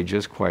anybody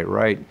just quite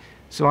right.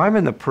 So I'm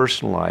in the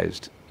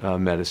personalized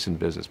medicine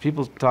business.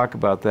 People talk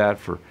about that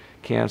for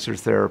cancer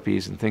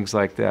therapies and things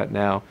like that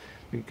now,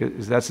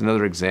 because that's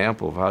another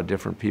example of how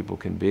different people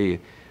can be.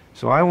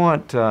 So I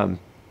want,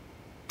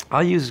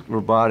 I'll use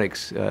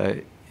robotics,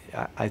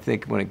 I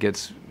think, when it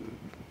gets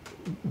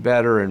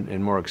better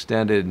and more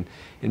extended,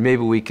 and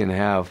maybe we can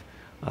have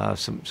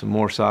some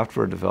more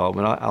software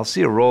development. I'll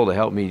see a role to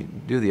help me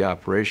do the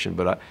operation,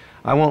 but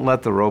I won't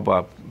let the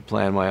robot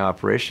plan my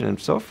operation. And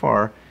so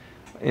far,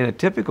 in a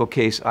typical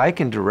case, I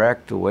can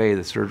direct the way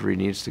the surgery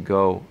needs to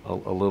go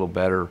a little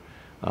better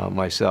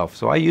myself.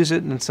 So I use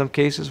it in some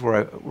cases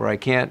where I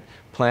can't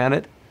plan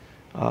it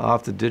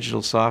off the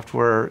digital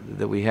software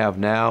that we have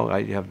now.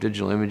 I have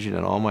digital imaging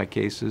in all my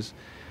cases.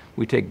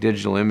 We take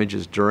digital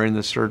images during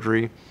the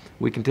surgery.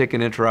 We can take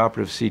an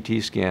intraoperative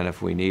CT scan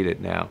if we need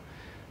it now.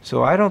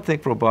 So I don't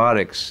think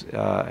robotics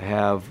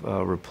have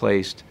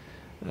replaced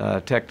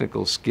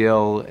technical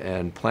skill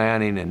and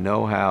planning and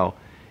know-how,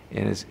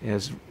 and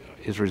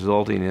is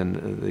resulting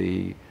in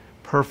the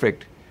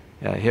perfect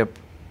hip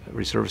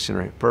resurfacing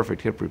or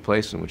perfect hip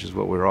replacement, which is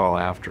what we're all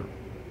after.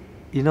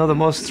 You know, the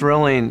most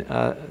thrilling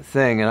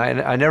thing, and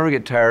I never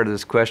get tired of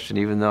this question,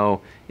 even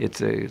though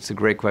it's a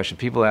great question.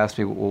 People ask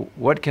me, well,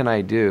 what can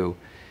I do?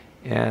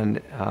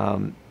 And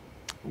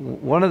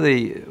one of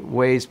the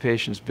ways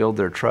patients build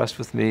their trust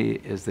with me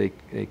is they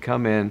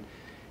come in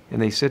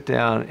and they sit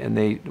down and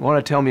they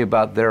want to tell me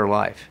about their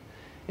life.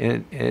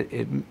 And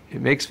it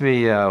makes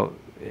me,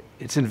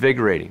 it's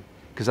invigorating,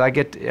 because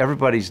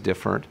everybody's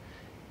different.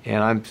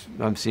 And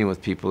I'm seeing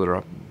with people that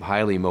are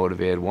highly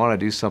motivated, want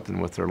to do something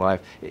with their life.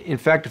 In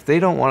fact, if they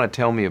don't want to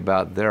tell me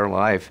about their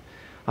life,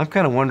 I'm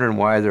kind of wondering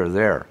why they're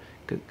there.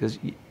 Because,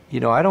 you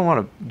know, I don't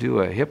want to do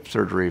a hip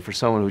surgery for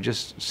someone who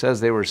just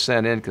says they were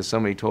sent in because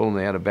somebody told them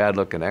they had a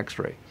bad-looking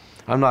x-ray.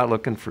 I'm not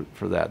looking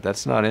for that.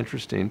 That's not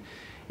interesting,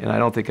 and I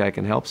don't think I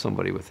can help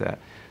somebody with that.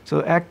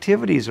 So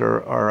activities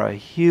are a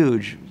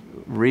huge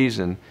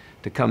reason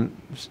to come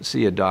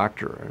see a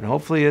doctor, and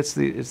hopefully it's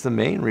the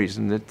main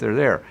reason that they're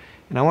there.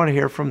 And I want to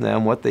hear from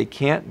them what they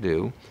can't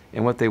do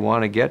and what they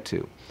want to get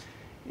to.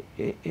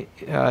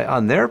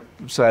 On their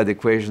side of the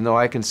equation, though,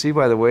 I can see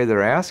by the way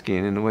they're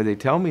asking and the way they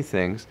tell me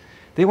things,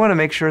 they want to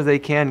make sure they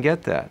can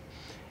get that.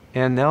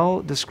 And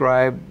they'll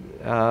describe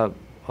a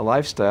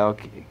lifestyle,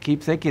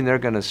 keep thinking they're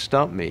going to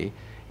stump me,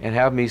 and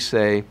have me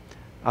say,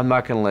 I'm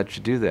not going to let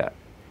you do that.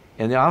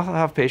 And I'll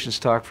have patients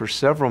talk for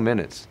several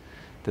minutes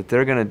that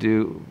they're going to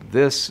do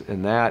this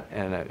and that,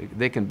 and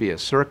they can be a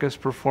circus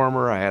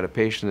performer. I had a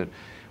patient that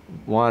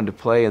wanted to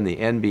play in the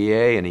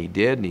NBA, and he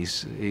did, and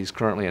he's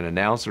currently an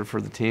announcer for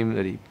the team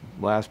that he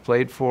last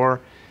played for.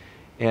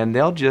 And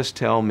they'll just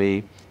tell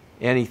me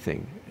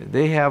anything.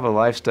 They have a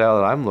lifestyle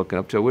that I'm looking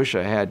up to. I wish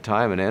I had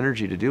time and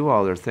energy to do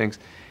all their things.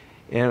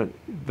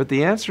 But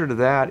the answer to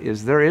that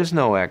is there is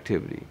no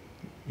activity.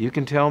 You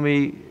can tell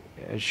me,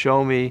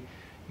 show me,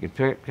 you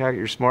can pick out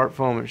your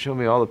smartphone and show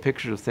me all the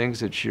pictures of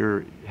things that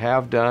you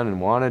have done and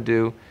want to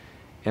do,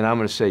 and I'm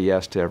going to say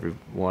yes to every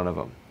one of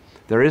them.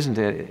 There isn't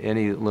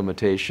any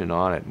limitation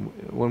on it.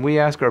 When we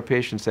ask our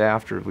patients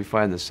after, we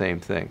find the same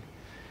thing.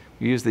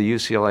 We use the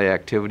UCLA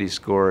activity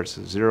score. It's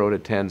a 0 to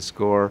 10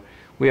 score.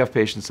 We have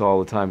patients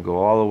all the time go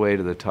all the way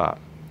to the top,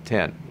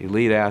 10,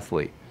 elite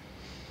athlete,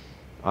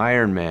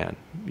 Ironman.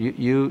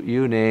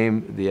 You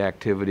name the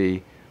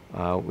activity,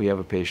 we have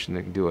a patient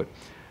that can do it.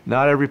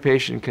 Not every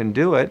patient can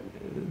do it,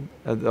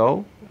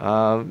 though,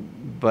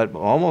 but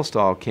almost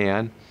all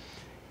can.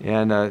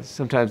 And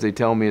sometimes they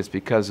tell me it's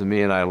because of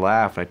me, and I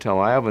laugh. I tell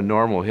them, I have a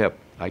normal hip.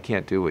 I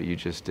can't do what you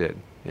just did.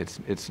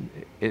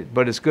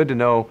 But it's good to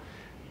know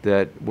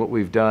that what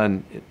we've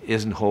done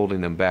isn't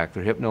holding them back.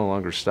 Their hip no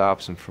longer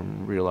stops them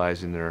from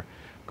realizing their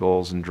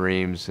goals and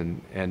dreams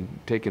and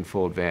taking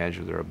full advantage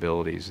of their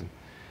abilities.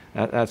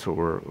 And that's what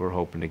we're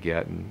hoping to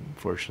get, and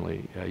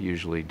fortunately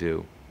usually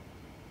do.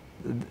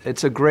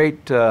 It's a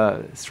great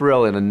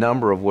thrill in a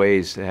number of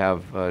ways to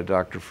have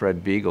Dr.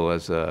 Fred Beagle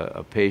as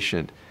a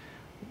patient,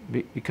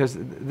 because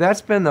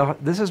this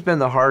has been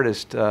the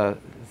hardest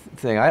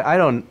thing. I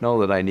don't know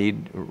that I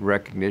need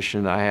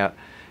recognition.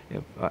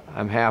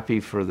 I'm happy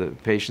for the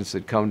patients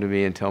that come to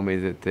me and tell me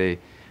that they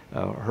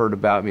heard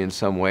about me in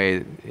some way,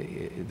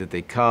 that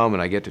they come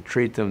and I get to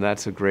treat them.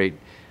 That's a great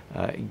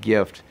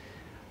gift.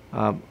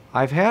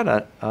 I've had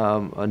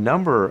a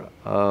number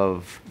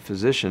of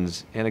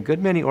physicians and a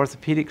good many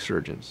orthopedic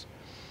surgeons,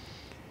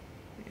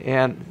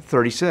 and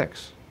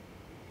 36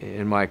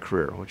 in my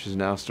career, which is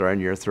now starting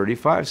year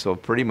 35. So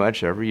pretty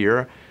much every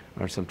year,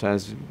 or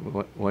sometimes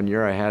one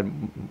year I had,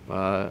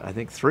 I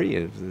think 3.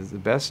 It was the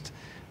best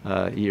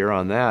year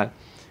on that.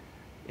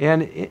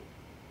 And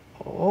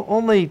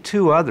only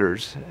 2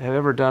 others have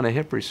ever done a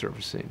hip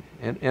resurfacing.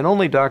 And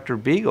only Dr.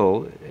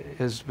 Beagle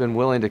has been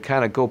willing to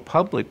kind of go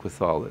public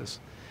with all this.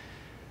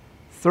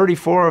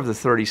 34 of the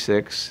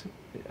 36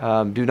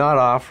 do not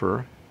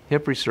offer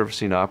hip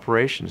resurfacing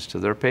operations to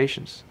their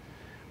patients.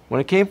 When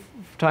it came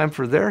time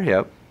for their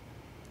hip,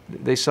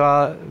 they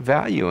saw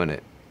value in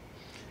it.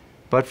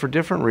 But for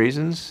different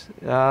reasons,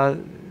 for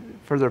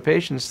their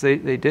patients, they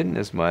didn't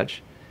as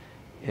much.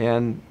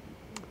 And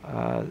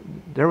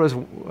there was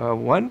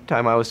one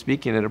time I was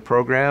speaking at a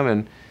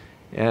program,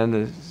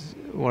 and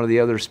one of the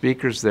other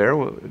speakers there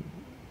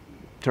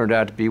turned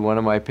out to be one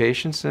of my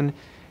patients, and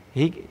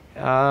he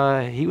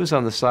was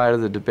on the side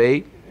of the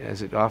debate,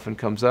 as it often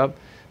comes up,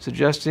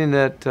 suggesting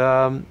that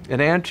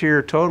an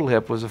anterior total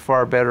hip was a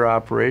far better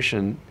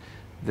operation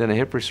than a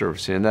hip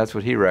resurfacing, and that's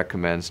what he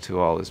recommends to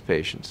all his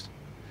patients.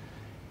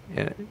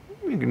 And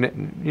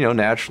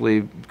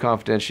naturally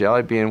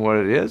confidentiality being what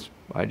it is,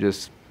 I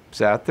just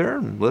sat there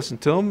and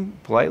listened to him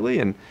politely,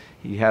 and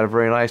he had a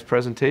very nice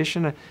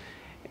presentation.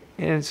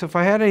 And so if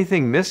I had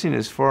anything missing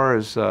as far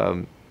as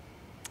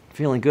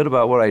feeling good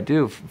about what I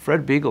do,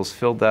 Fred Beagle's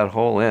filled that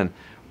hole in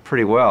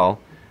pretty well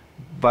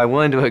by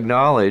willing to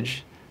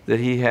acknowledge that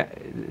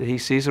he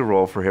sees a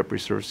role for hip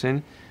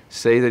resurfacing,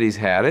 say that he's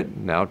had it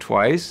now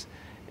twice,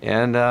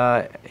 and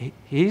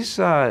he's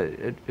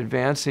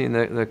advancing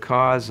the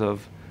cause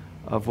of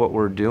what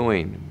we're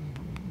doing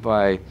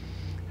by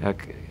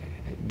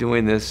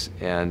doing this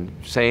and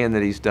saying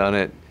that he's done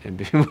it and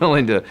being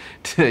willing to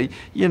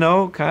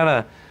kind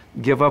of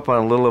give up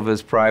on a little of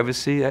his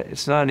privacy.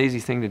 It's not an easy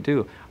thing to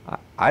do.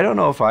 I don't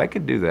know if I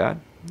could do that,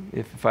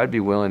 if I'd be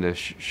willing to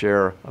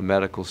share a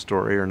medical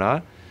story or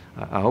not.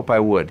 I hope I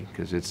would,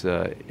 because it's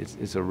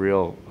a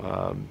real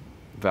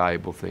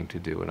valuable thing to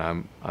do, and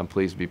I'm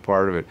pleased to be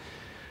part of it.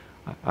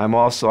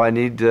 I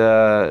need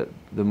the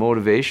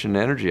motivation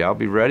and energy. I'll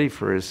be ready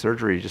for his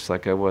surgery just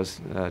like I was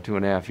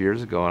 2.5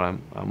 years ago,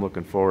 and I'm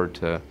looking forward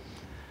to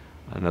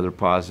another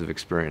positive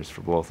experience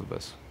for both of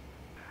us.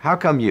 How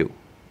come you?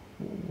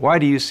 Why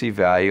do you see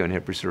value in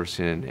hip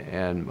resurfacing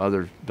and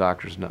other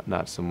doctors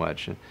not so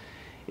much?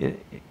 And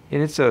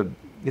it's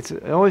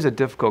always a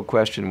difficult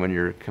question when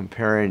you're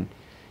comparing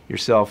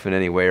yourself in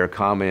any way or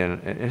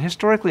commenting. And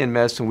historically in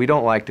medicine, we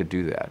don't like to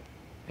do that.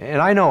 And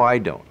I know I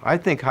don't. I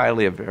think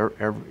highly of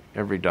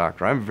every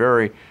doctor. I'm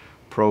very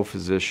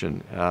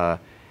pro-physician,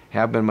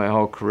 have been my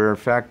whole career. In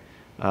fact,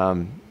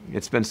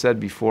 it's been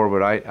said before,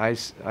 but I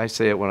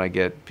say it when I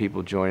get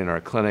people joining our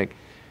clinic,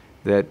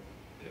 that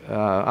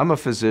I'm a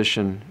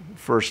physician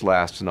first,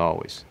 last, and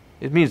always.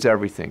 It means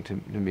everything to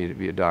me to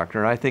be a doctor,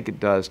 and I think it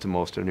does to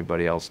most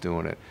anybody else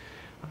doing it.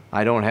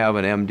 I don't have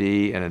an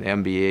MD and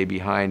an MBA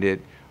behind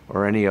it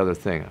or any other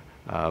thing.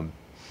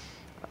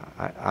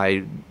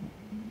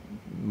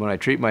 When I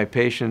treat my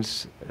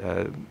patients,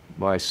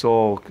 my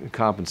sole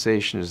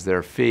compensation is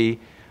their fee.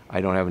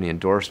 I don't have any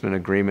endorsement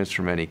agreements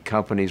from any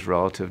companies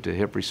relative to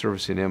hip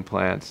resurfacing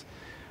implants.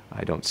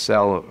 I don't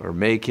sell or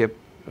make hip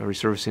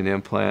resurfacing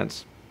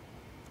implants.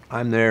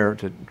 I'm there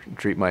to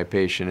treat my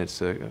patient.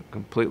 It's a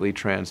completely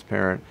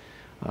transparent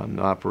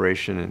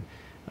operation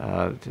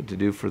and to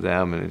do for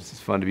them, and it's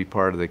fun to be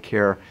part of the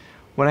care.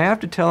 When I have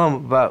to tell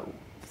them about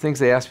things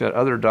they ask me about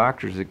other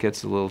doctors, it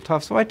gets a little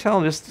tough. So I tell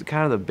them just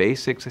kind of the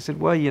basics. I said,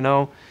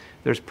 well,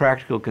 there's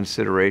practical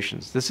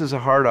considerations. This is a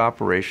hard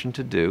operation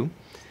to do,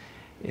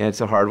 and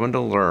it's a hard one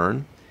to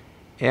learn.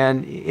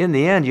 And in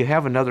the end, you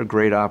have another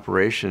great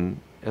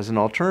operation as an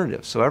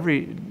alternative. So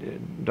every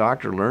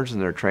doctor learns in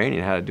their training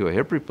how to do a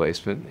hip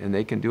replacement, and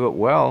they can do it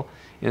well,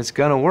 and it's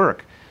going to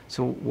work.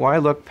 So why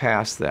look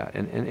past that?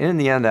 And in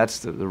the end, that's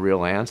the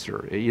real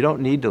answer. You don't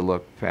need to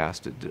look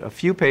past it. A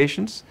few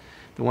patients,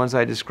 the ones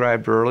I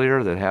described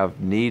earlier that have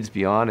needs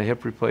beyond a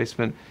hip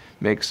replacement,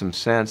 make some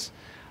sense.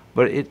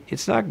 But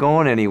it's not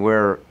going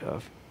anywhere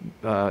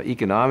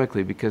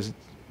economically, because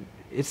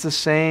it's the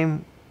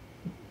same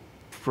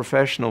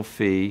professional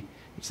fee,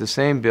 it's the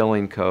same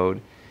billing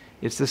code,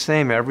 it's the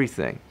same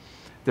everything.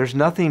 There's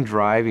nothing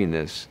driving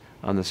this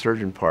on the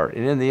surgeon part.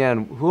 And in the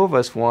end, who of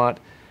us want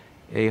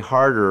a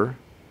harder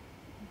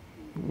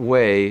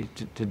way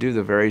to do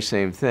the very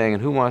same thing,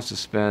 and who wants to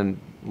spend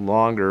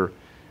longer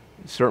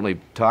certainly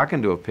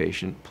talking to a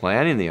patient,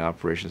 planning the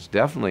operation is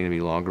definitely going to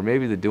be longer.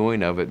 Maybe the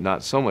doing of it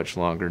not so much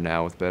longer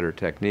now with better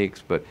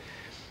techniques. But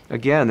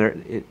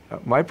again,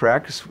 my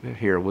practice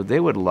here, they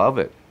would love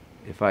it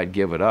if I'd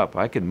give it up.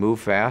 I could move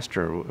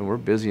faster, and we're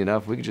busy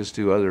enough. We could just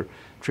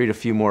treat a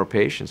few more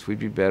patients. We'd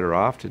be better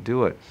off to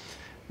do it.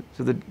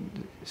 So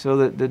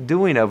the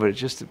doing of it is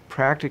just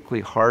practically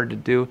hard to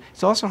do.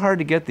 It's also hard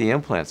to get the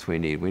implants we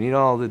need. We need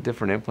all the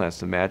different implants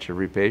to match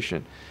every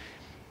patient.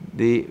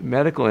 The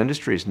medical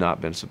industry has not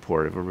been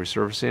supportive of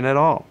resurfacing at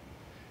all.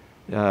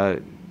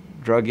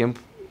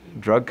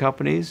 Drug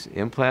companies,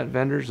 implant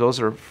vendors, those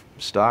are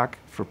stock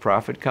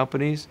for-profit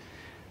companies.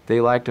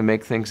 They like to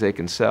make things they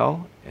can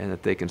sell, and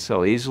that they can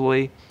sell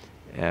easily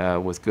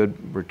with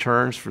good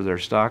returns for their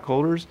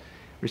stockholders.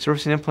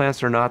 Resurfacing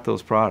implants are not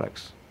those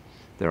products.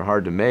 They're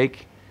hard to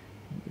make.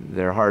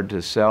 They're hard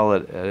to sell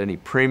at any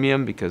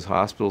premium, because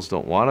hospitals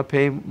don't want to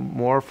pay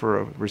more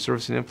for a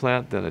resurfacing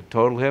implant than a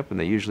total hip, and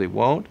they usually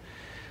won't.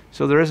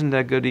 So there isn't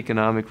a good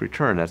economic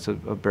return. That's a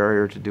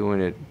barrier to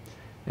doing it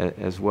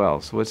as well.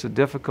 So it's a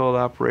difficult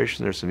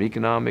operation. There's some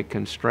economic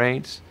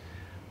constraints.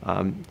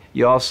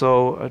 You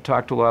also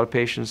talk to a lot of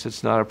patients,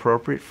 it's not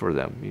appropriate for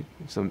them.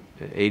 Some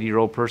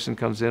 80-year-old person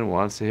comes in,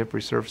 wants the hip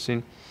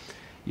resurfacing.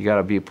 You got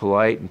to be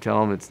polite and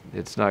tell them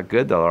it's not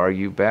good. They'll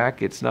argue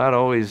back. It's not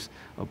always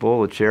a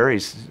bowl of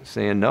cherries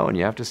saying no, and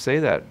you have to say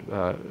that.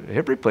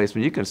 Hip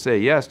replacement, you can say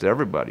yes to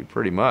everybody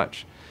pretty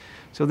much.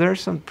 So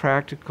there's some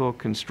practical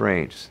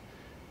constraints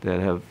that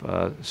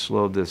have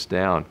slowed this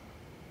down.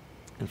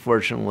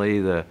 Unfortunately,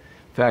 the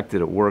fact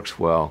that it works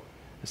well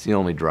is the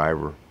only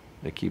driver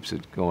that keeps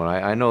it going.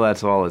 I know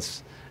that's all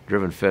that's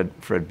driven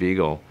Fred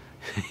Beagle.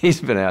 He's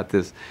been at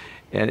this.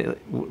 And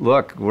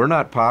look, we're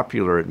not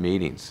popular at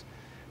meetings.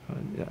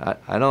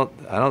 I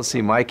don't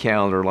see my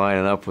calendar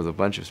lining up with a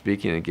bunch of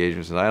speaking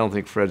engagements, and I don't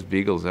think Fred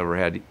Spiegel's ever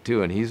had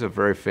two. And he's a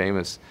very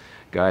famous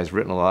guy. He's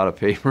written a lot of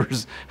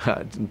papers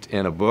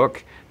and a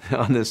book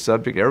on this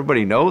subject.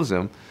 Everybody knows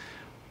him,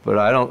 but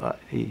I don't.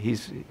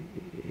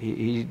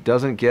 He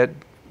doesn't get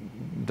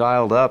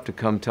dialed up to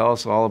come tell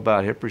us all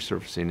about hip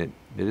resurfacing.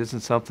 It isn't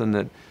something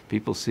that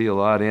people see a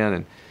lot in,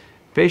 and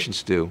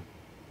patients do,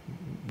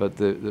 but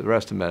the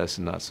rest of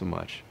medicine not so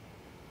much.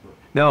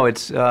 No,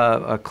 it's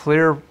a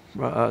clear.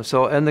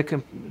 So in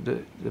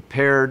the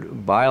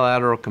paired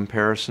bilateral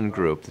comparison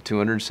group, the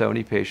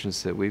 270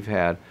 patients that we've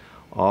had,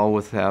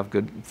 all have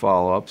good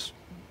follow-ups,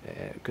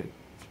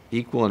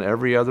 equal in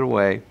every other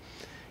way,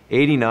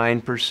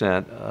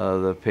 89%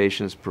 of the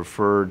patients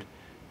preferred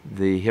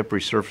the hip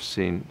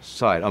resurfacing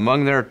side.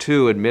 Among their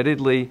two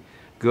admittedly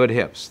good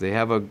hips, they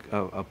have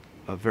a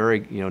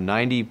very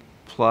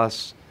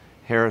 90+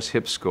 Harris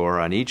hip score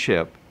on each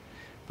hip,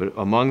 but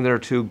among their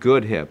two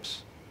good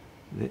hips,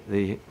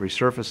 the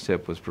resurfaced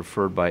hip was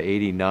preferred by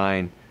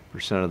 89%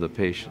 of the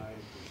patients.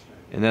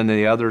 And then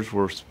the others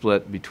were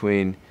split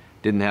between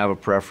didn't have a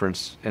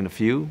preference, and a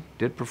few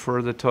did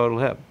prefer the total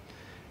hip.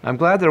 I'm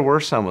glad there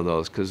were some of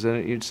those, because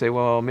then you'd say,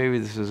 well, maybe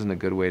this isn't a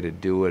good way to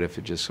do it if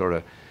it just sort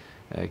of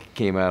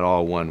came out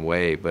all one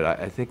way. But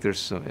I think there's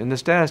some, and the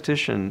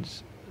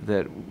statisticians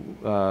that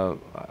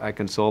I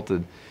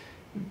consulted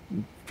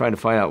trying to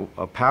find out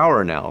a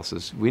power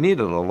analysis, we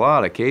needed a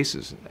lot of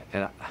cases.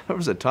 And there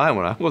was a time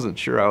when I wasn't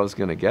sure I was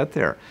going to get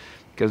there,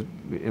 because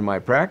in my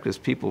practice,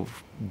 people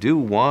do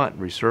want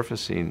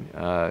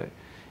resurfacing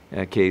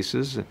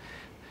cases.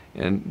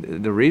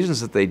 And the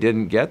reasons that they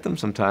didn't get them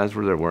sometimes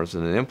were there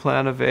wasn't an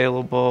implant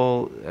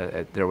available,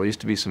 there used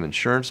to be some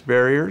insurance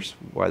barriers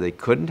why they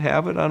couldn't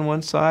have it on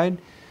one side.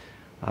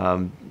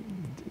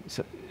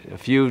 So a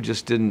few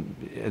just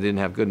didn't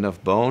have good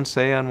enough bone,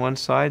 say, on one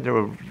side. There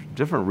were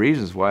different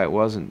reasons why it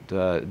wasn't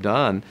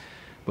done,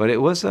 but it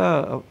was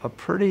a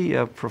pretty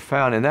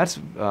profound, and that's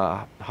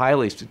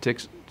highly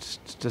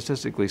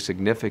statistically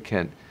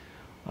significant.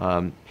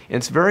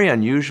 It's very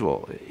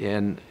unusual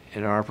in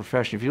our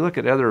profession. If you look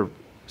at other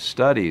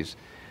studies,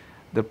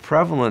 the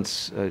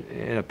prevalence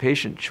in a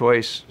patient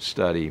choice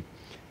study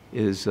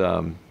is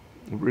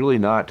really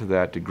not to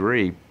that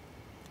degree.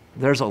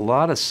 There's a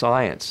lot of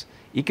science.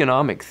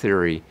 Economic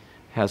theory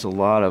has a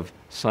lot of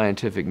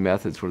scientific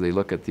methods where they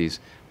look at these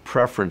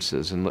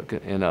preferences and look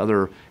at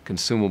other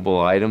consumable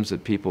items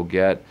that people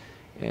get,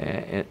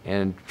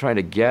 and trying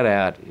to get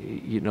at,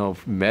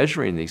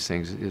 measuring these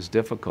things is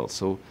difficult.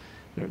 So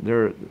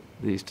the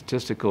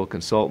statistical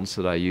consultants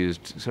that I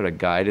used sort of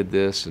guided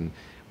this, and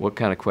what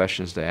kind of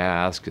questions to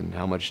ask and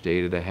how much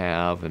data to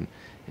have, and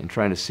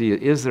trying to see,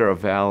 is there a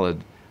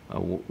valid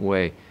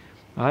way.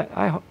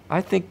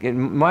 I think,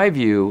 in my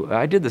view,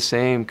 I did the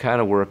same kind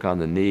of work on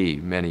the knee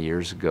many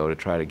years ago to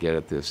try to get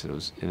at this,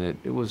 and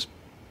it was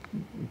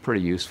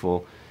pretty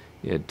useful.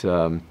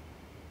 I'm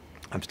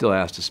still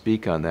asked to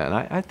speak on that, and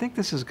I think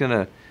this is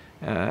going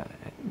to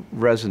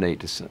resonate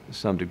to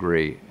some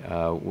degree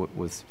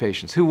with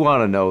patients who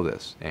want to know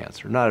this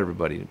answer. Not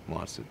everybody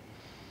wants it.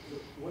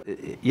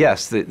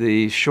 Yes,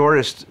 the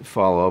shortest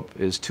follow-up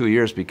is 2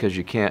 years, because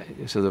you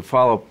can't, so the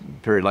follow-up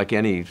period, like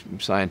any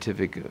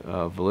scientific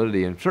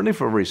validity, and certainly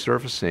for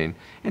resurfacing,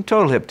 and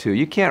total hip too,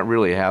 you can't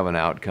really have an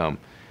outcome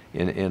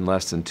in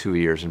less than 2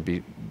 years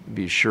and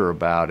be sure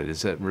about it.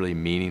 Is that really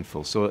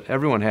meaningful? So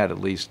everyone had at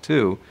least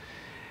two.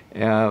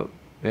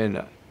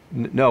 And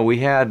no, we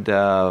had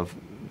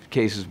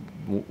cases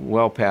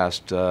well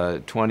past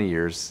 20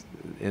 years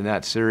in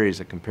that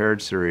series, a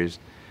compared series.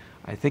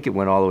 I think it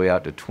went all the way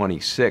out to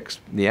 26.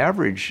 The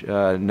average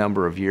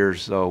number of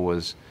years, though,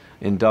 was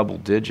in double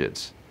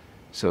digits.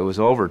 So it was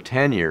over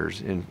 10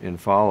 years in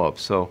follow-up.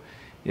 So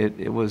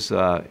it was,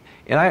 and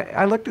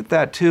I looked at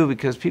that too,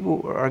 because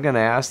people are going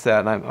to ask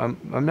that, and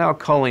I'm now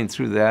culling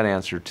through that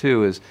answer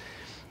too, is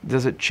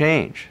does it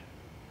change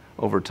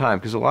over time?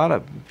 Because a lot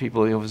of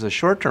people, if it's a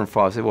short-term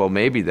follow-up, say, well,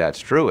 maybe that's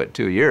true at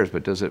 2 years,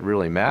 but does it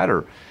really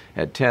matter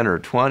at 10 or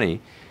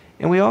 20?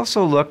 And we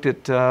also looked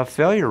at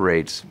failure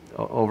rates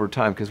over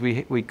time, because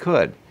we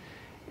could.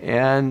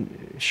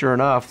 And sure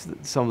enough,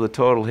 some of the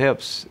total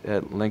hips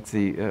at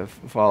lengthy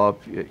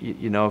follow-up,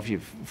 if you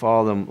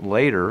follow them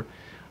later,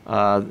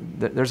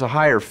 there's a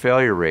higher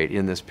failure rate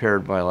in this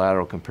paired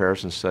bilateral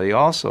comparison study,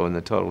 also in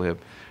the total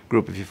hip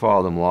group, if you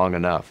follow them long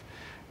enough.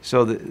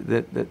 So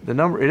the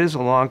number, it is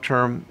a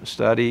long-term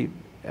study.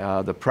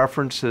 The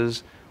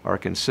preferences are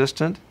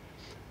consistent.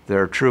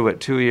 They're true at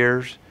 2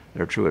 years.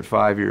 They're true at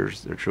 5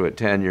 years. They're true at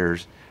 10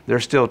 years. They're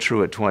still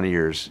true at 20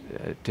 years,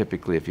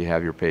 typically, if you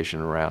have your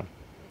patient around.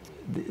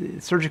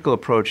 The surgical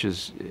approach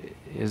is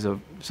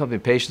something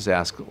patients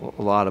ask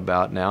a lot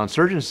about now, and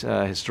surgeons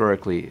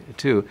historically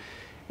too.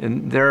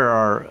 And there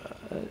are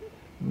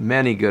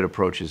many good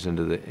approaches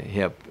into the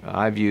hip.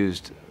 I've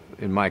used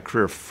in my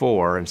career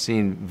 4 and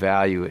seen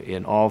value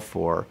in all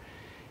 4.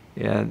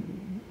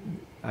 And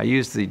I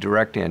used the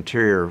direct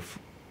anterior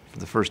for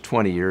the first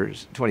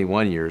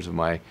 21 years of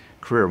my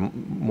career,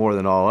 more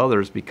than all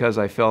others, because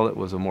I felt it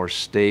was a more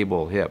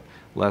stable hip,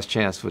 less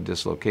chance of a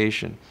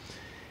dislocation.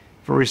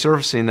 For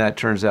resurfacing, that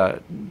turns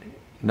out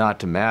not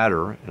to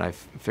matter, and I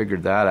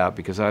figured that out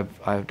because I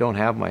don't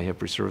have my hip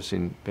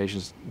resurfacing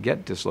patients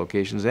get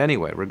dislocations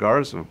anyway,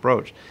 regardless of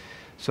approach.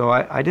 So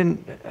I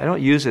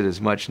don't use it as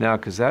much now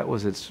because that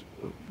was its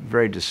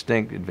very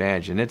distinct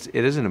advantage, and it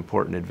is an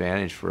important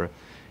advantage for a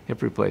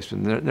hip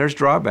replacement. There's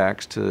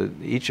drawbacks to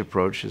each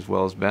approach as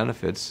well as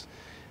benefits,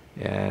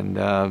 and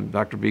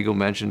Dr. Beagle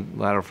mentioned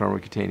lateral femoral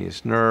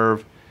cutaneous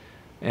nerve,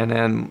 and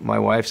then my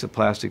wife's a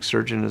plastic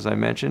surgeon, as I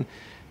mentioned.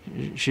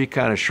 She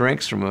kind of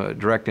shrinks from a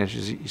direct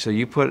incision. So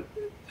you put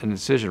an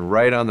incision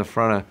right on the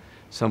front of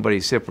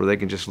somebody's hip where they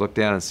can just look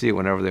down and see it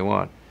whenever they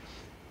want.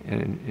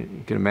 And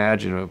you can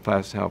imagine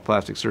how a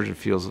plastic surgeon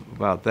feels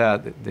about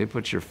that. They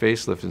put your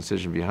facelift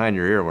incision behind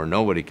your ear where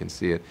nobody can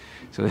see it.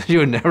 So you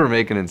would never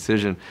make an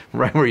incision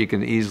right where you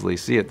can easily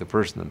see it, the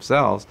person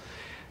themselves.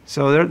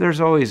 So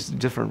there's always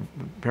different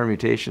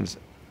permutations.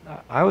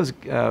 I was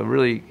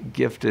really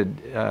gifted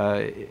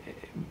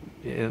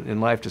in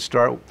life to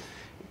start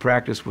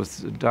practice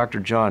with Dr.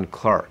 John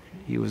Clark.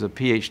 He was a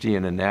PhD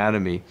in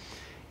anatomy,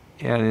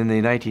 and in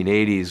the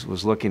 1980s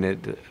was looking at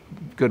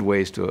good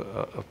ways to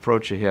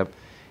approach a hip.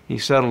 He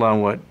settled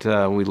on what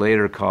we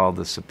later called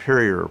the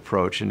superior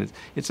approach, and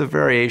it's a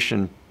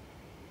variation.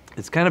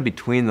 It's kind of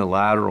between the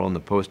lateral and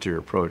the posterior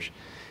approach.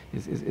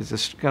 It's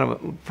a kind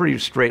of a pretty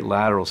straight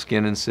lateral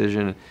skin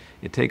incision.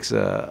 It takes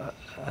a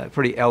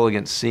pretty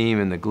elegant seam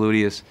in the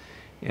gluteus,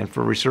 and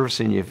for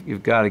resurfacing,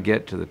 you've got to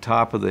get to the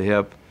top of the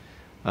hip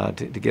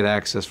to get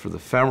access for the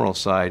femoral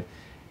side,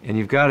 and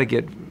you've got to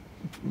get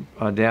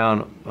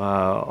down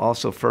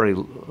also fairly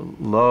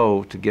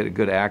low to get a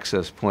good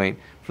access point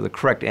for the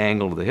correct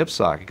angle to the hip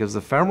socket, because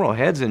the femoral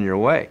head's in your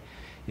way.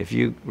 If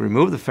you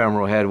remove the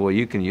femoral head, well,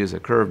 you can use a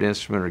curved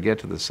instrument or get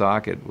to the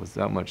socket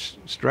without much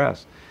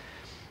stress.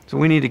 So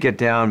we need to get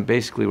down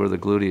basically where the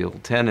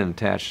gluteal tendon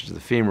attaches to the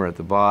femur at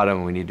the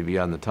bottom. We need to be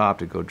on the top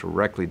to go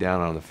directly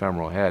down on the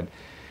femoral head.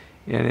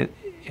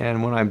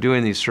 And when I'm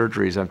doing these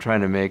surgeries, I'm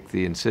trying to make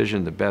the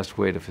incision the best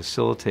way to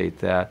facilitate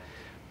that,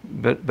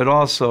 but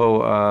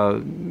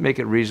also make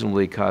it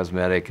reasonably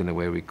cosmetic, and the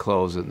way we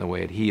close it and the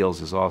way it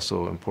heals is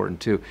also important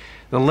too.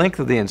 The length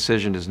of the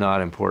incision is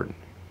not important.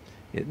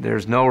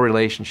 There's no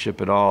relationship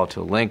at all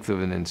to length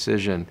of an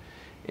incision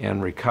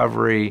and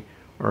recovery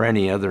or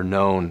any other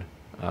known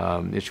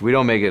issue. We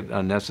don't make it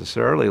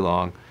unnecessarily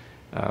long.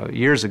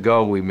 Years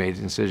ago, we made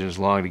incisions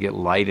long to get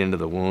light into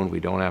the wound. We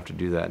don't have to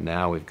do that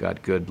now. We've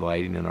got good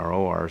lighting in our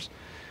ORs.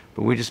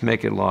 But we just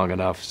make it long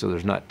enough so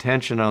there's not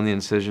tension on the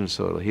incision,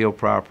 so it'll heal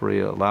properly,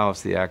 allow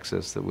us the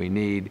access that we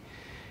need.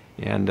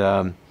 And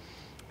when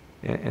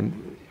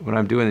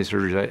I'm doing these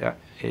surgeries,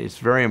 it's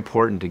very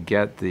important to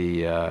get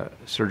the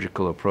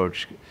surgical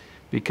approach,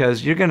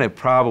 because you're going to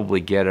probably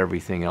get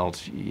everything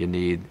else you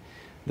need.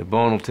 The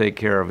bone will take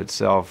care of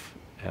itself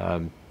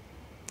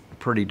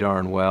pretty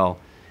darn well.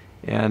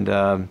 And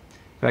in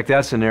fact,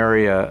 that's an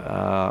area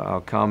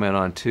I'll comment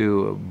on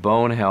too,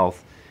 bone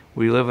health.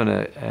 We live in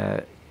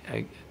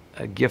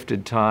a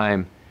gifted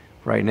time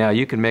right now.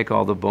 You can make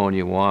all the bone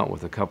you want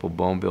with a couple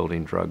bone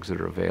building drugs that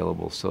are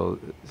available. So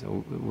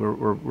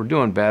we're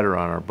doing better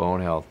on our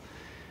bone health.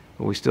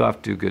 But we still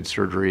have to do good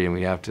surgery, and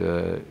we have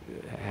to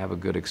have a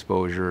good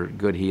exposure,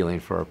 good healing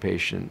for our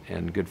patient,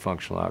 and good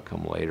functional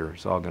outcome later.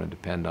 It's all going to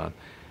depend on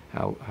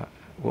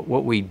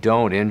what we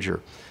don't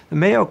injure. The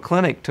Mayo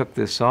Clinic took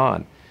this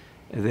on.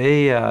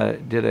 They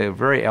did a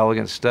very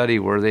elegant study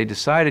where they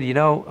decided, you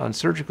know, on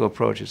surgical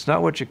approach, it's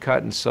not what you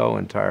cut and sew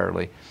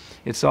entirely.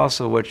 It's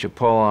also what you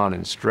pull on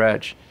and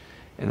stretch.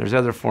 And there's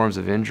other forms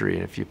of injury.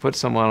 And if you put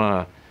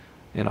someone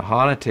in a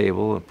HANA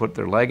table and put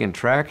their leg in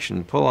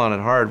traction, pull on it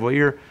hard, well,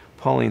 you're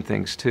pulling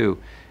things too.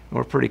 And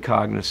we're pretty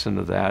cognizant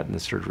of that in the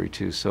surgery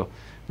too. So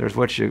there's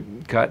what you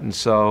cut and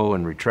sew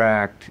and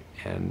retract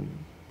and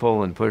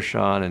pull and push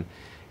on, and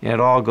it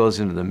all goes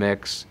into the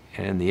mix.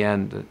 And in the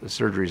end, the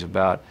surgery is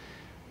about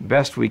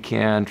best we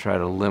can try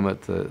to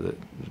limit the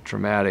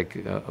traumatic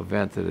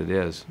event that it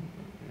is.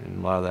 And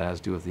a lot of that has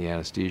to do with the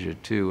anesthesia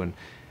too, and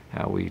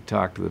how we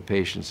talk to the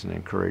patients and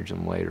encourage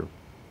them later.